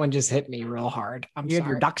sometimes, and that one just hit me real hard. You have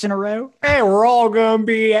your ducks in a row? Hey, we're all going to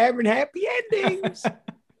be having happy endings.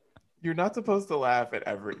 You're not supposed to laugh at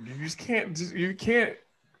every, you can't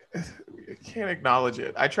acknowledge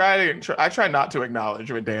it. I try not to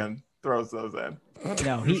acknowledge when Dan throws those in.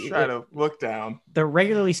 No, he try to look down. The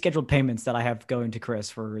regularly scheduled payments that I have going to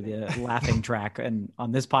Chris for the laughing track and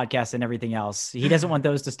on this podcast and everything else, he doesn't want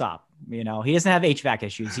those to stop. You know, he doesn't have HVAC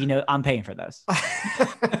issues. I'm paying for those.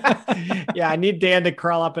 Yeah, I need Dan to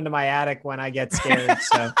crawl up into my attic when I get scared.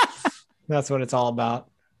 So that's what it's all about.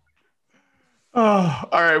 Oh,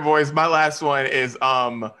 all right, boys. My last one is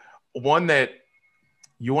one that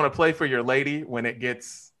you want to play for your lady when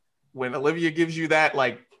Olivia gives you that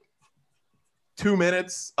like 2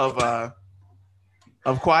 minutes of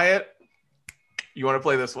quiet. You want to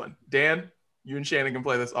play this one. Dan, you and Shannon can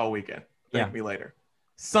play this all weekend. Thank me later.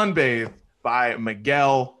 Sunbathe by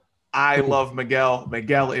Miguel. I love Miguel.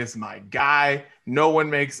 Miguel is my guy. No one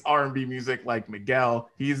makes R&B music like Miguel.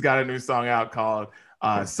 He's got a new song out called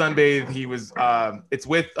Sunbathe. He was it's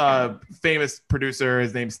with famous producer.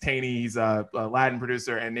 His name's Taney. He's a Latin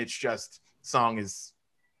producer, and it's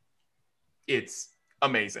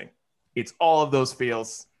amazing. It's all of those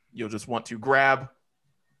feels. You'll just want to grab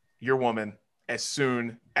your woman as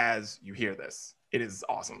soon as you hear this. It is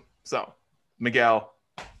awesome. So, Miguel,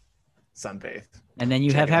 Sunbathe. And then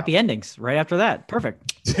you have happy endings right after that.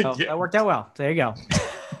 Perfect. So that worked out well. There you go.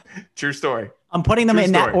 True story. I'm putting them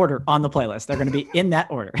in that order on the playlist. They're going to be in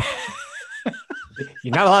that order.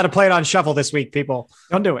 You're not allowed to play it on shuffle this week, people.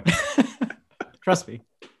 Don't do it. Trust me.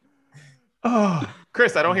 Oh,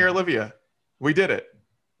 Chris, I don't hear Olivia. We did it.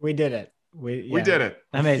 We did it. We did it.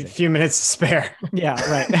 Amazing. A few minutes to spare. Yeah,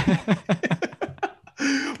 right.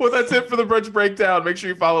 Well, that's it for the Brunch Breakdown. Make sure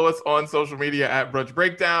you follow us on social media at Brunch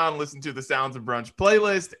Breakdown. Listen to the Sounds of Brunch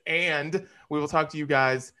playlist. And we will talk to you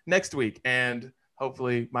guys next week. And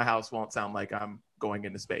hopefully my house won't sound like I'm going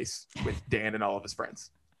into space with Dan and all of his friends.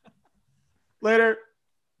 Later.